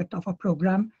gathering aspect of our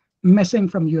program, missing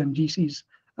from UMGC's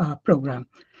program.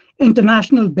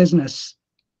 International business,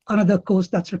 another course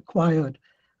that's required.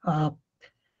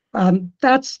 And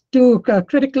that's to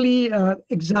critically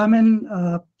examine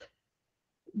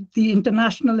the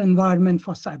international environment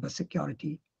for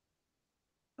cybersecurity.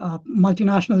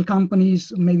 Multinational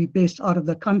companies may be based out of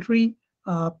the country.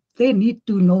 They need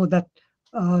to know that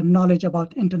knowledge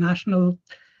about international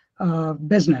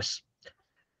business.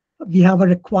 We have a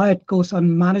required course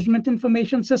on management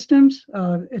information systems.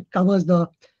 It covers the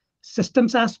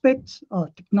systems aspects,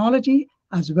 technology,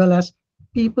 as well as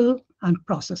people and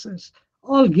processes,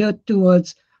 all geared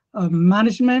towards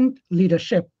management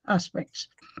leadership aspects.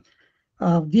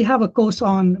 We have a course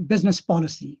on business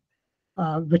policy,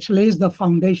 which lays the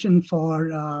foundation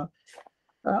for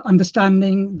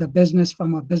understanding the business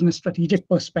from a business strategic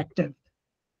perspective.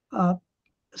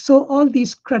 So all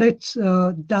these credits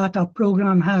that our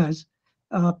program has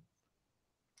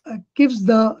gives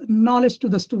the knowledge to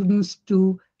the students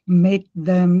to make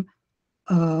them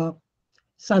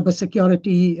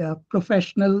cybersecurity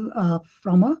professional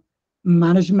from a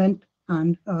management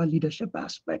and leadership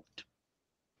aspect.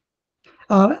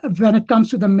 When it comes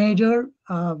to the major,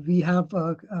 we have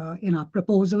in our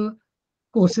proposal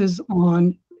courses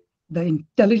on the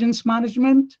intelligence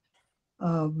management,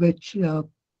 which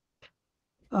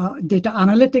data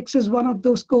analytics is one of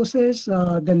those courses.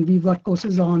 Then we've got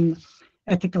courses on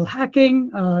ethical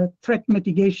hacking, threat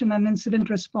mitigation and incident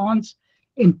response,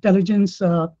 intelligence,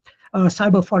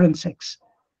 cyber forensics.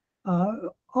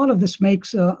 All of this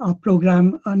makes our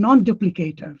program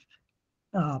non-duplicative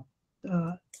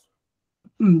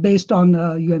based on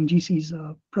UMGC's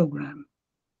program.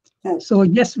 So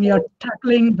yes, we are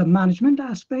tackling the management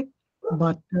aspect,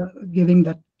 but giving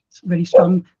that very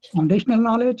strong foundational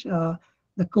knowledge.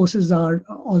 The courses are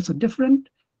also different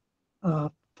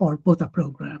for both our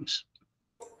programs.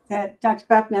 Dr.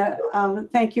 Buckner,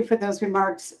 thank you for those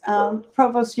remarks.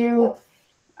 Provost, you,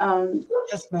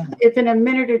 yes, ma'am. If in a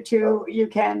minute or two you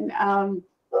can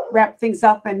wrap things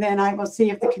up, and then I will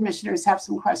see if the commissioners have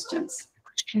some questions.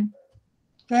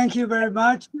 Thank you very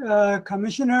much,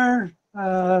 Commissioner,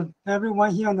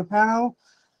 everyone here on the panel.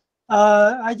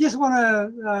 I just want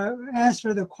to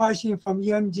answer the question from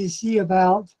UMGC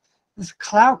about this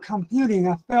cloud computing.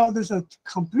 I felt there's a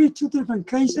complete two different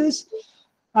cases.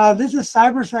 This is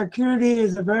cybersecurity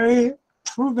is a very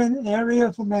proven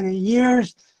area for many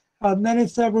years,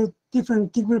 several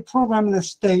different degree programs in the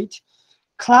state.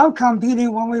 Cloud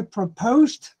computing, when we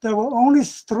proposed, there were only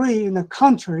 3 in the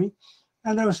country,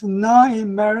 and there was none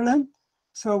in Maryland.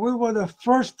 So we were the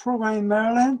first program in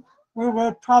Maryland. We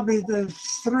were probably the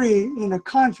 3 in the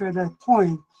country at that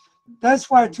point. That's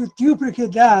why to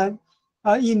duplicate that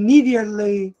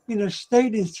immediately in a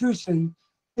state institution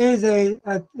is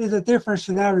a different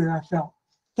scenario, I felt.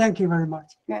 Thank you very much.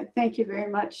 Yeah, thank you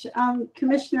very much.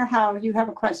 Commissioner Howe, you have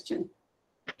a question.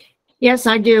 Yes,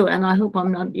 I do, and I hope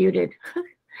I'm not muted.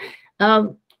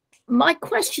 My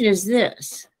question is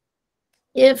this.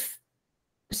 If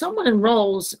someone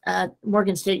enrolls at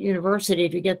Morgan State University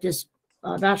to get this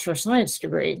Bachelor of Science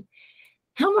degree,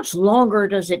 how much longer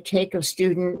does it take a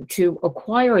student to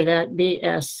acquire that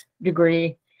BS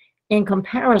degree in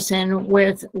comparison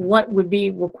with what would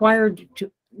be required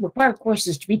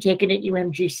courses to be taken at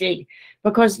UMGC?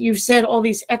 Because you've said all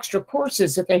these extra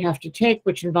courses that they have to take,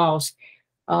 which involves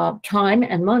time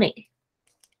and money.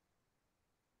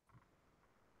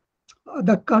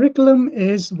 The curriculum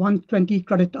is 120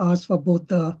 credit hours for both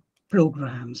the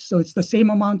programs. So it's the same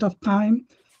amount of time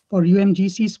for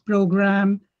UMGC's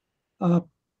program.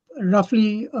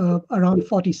 Roughly around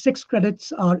 46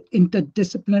 credits are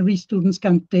interdisciplinary. Students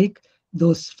can take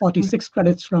those 46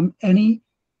 credits from any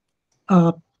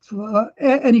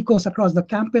course across the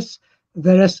campus,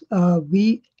 whereas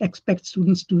we expect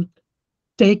students to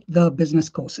take the business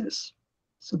courses.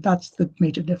 So that's the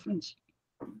major difference.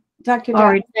 Dr.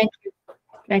 All right, thank you.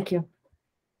 Thank you.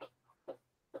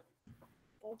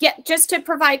 Yeah, just to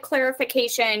provide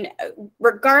clarification,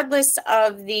 regardless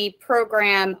of the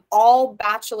program, all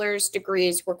bachelor's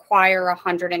degrees require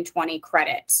 120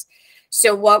 credits.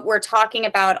 So what we're talking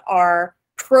about are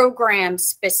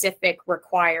program-specific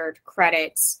required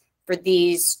credits for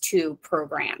these 2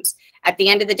 programs. At the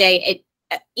end of the day,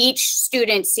 each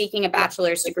student seeking a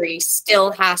bachelor's degree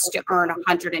still has to earn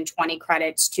 120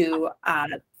 credits to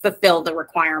fulfill the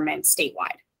requirements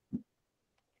statewide.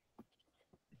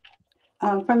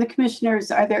 From the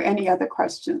commissioners, are there any other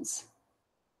questions?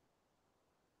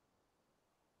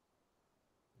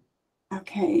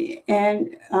 Okay,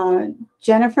 and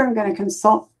Jennifer, I'm going to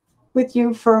consult with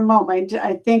you for a moment.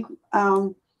 I think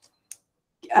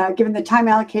given the time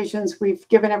allocations, we've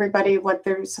given everybody what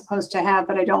they're supposed to have,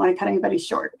 but I don't want to cut anybody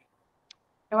short.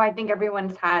 No, I think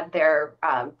everyone's had their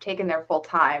taken their full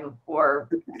time, or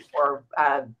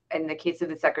in the case of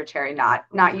the secretary, not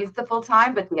used the full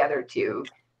time, but the other 2,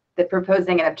 the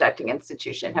proposing and objecting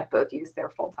institution, have both used their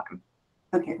full time.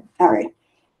 Okay, all right.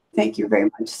 Thank you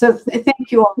very much. So thank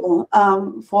you all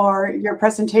for your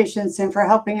presentations and for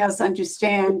helping us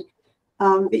understand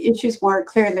the issues more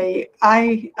clearly.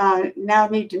 I now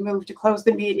need to move to close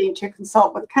the meeting to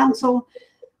consult with counsel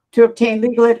to obtain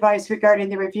legal advice regarding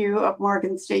the review of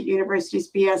Morgan State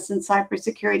University's BS in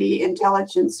Cybersecurity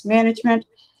Intelligence Management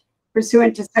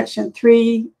pursuant to Section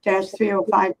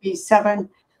 3-305B7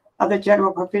 of the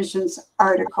General Provisions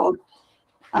Article.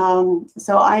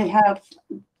 So I have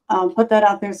put that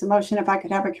out there as a motion. If I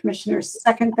could have a commissioner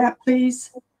second that,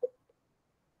 please.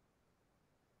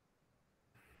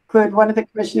 Could one of the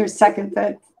commissioners second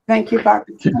that? Thank you,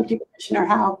 Barbara. Thank you, Commissioner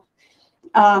Howe.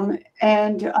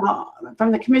 And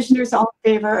from the commissioners, all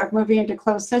in favor of moving into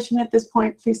closed session at this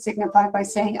point, please signify by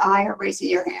saying aye or raising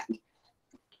your hand.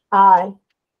 Aye.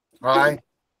 Aye.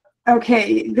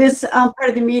 Okay, this part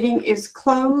of the meeting is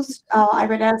closed. I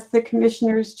would ask the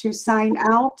commissioners to sign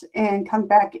out and come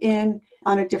back in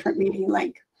on a different meeting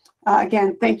link.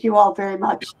 Again, thank you all very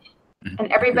much.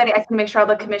 And everybody, I can make sure all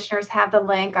the commissioners have the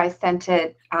link. I sent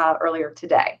it earlier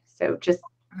today. So just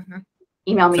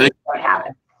email me if you don't have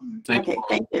it. Okay,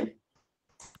 thank you.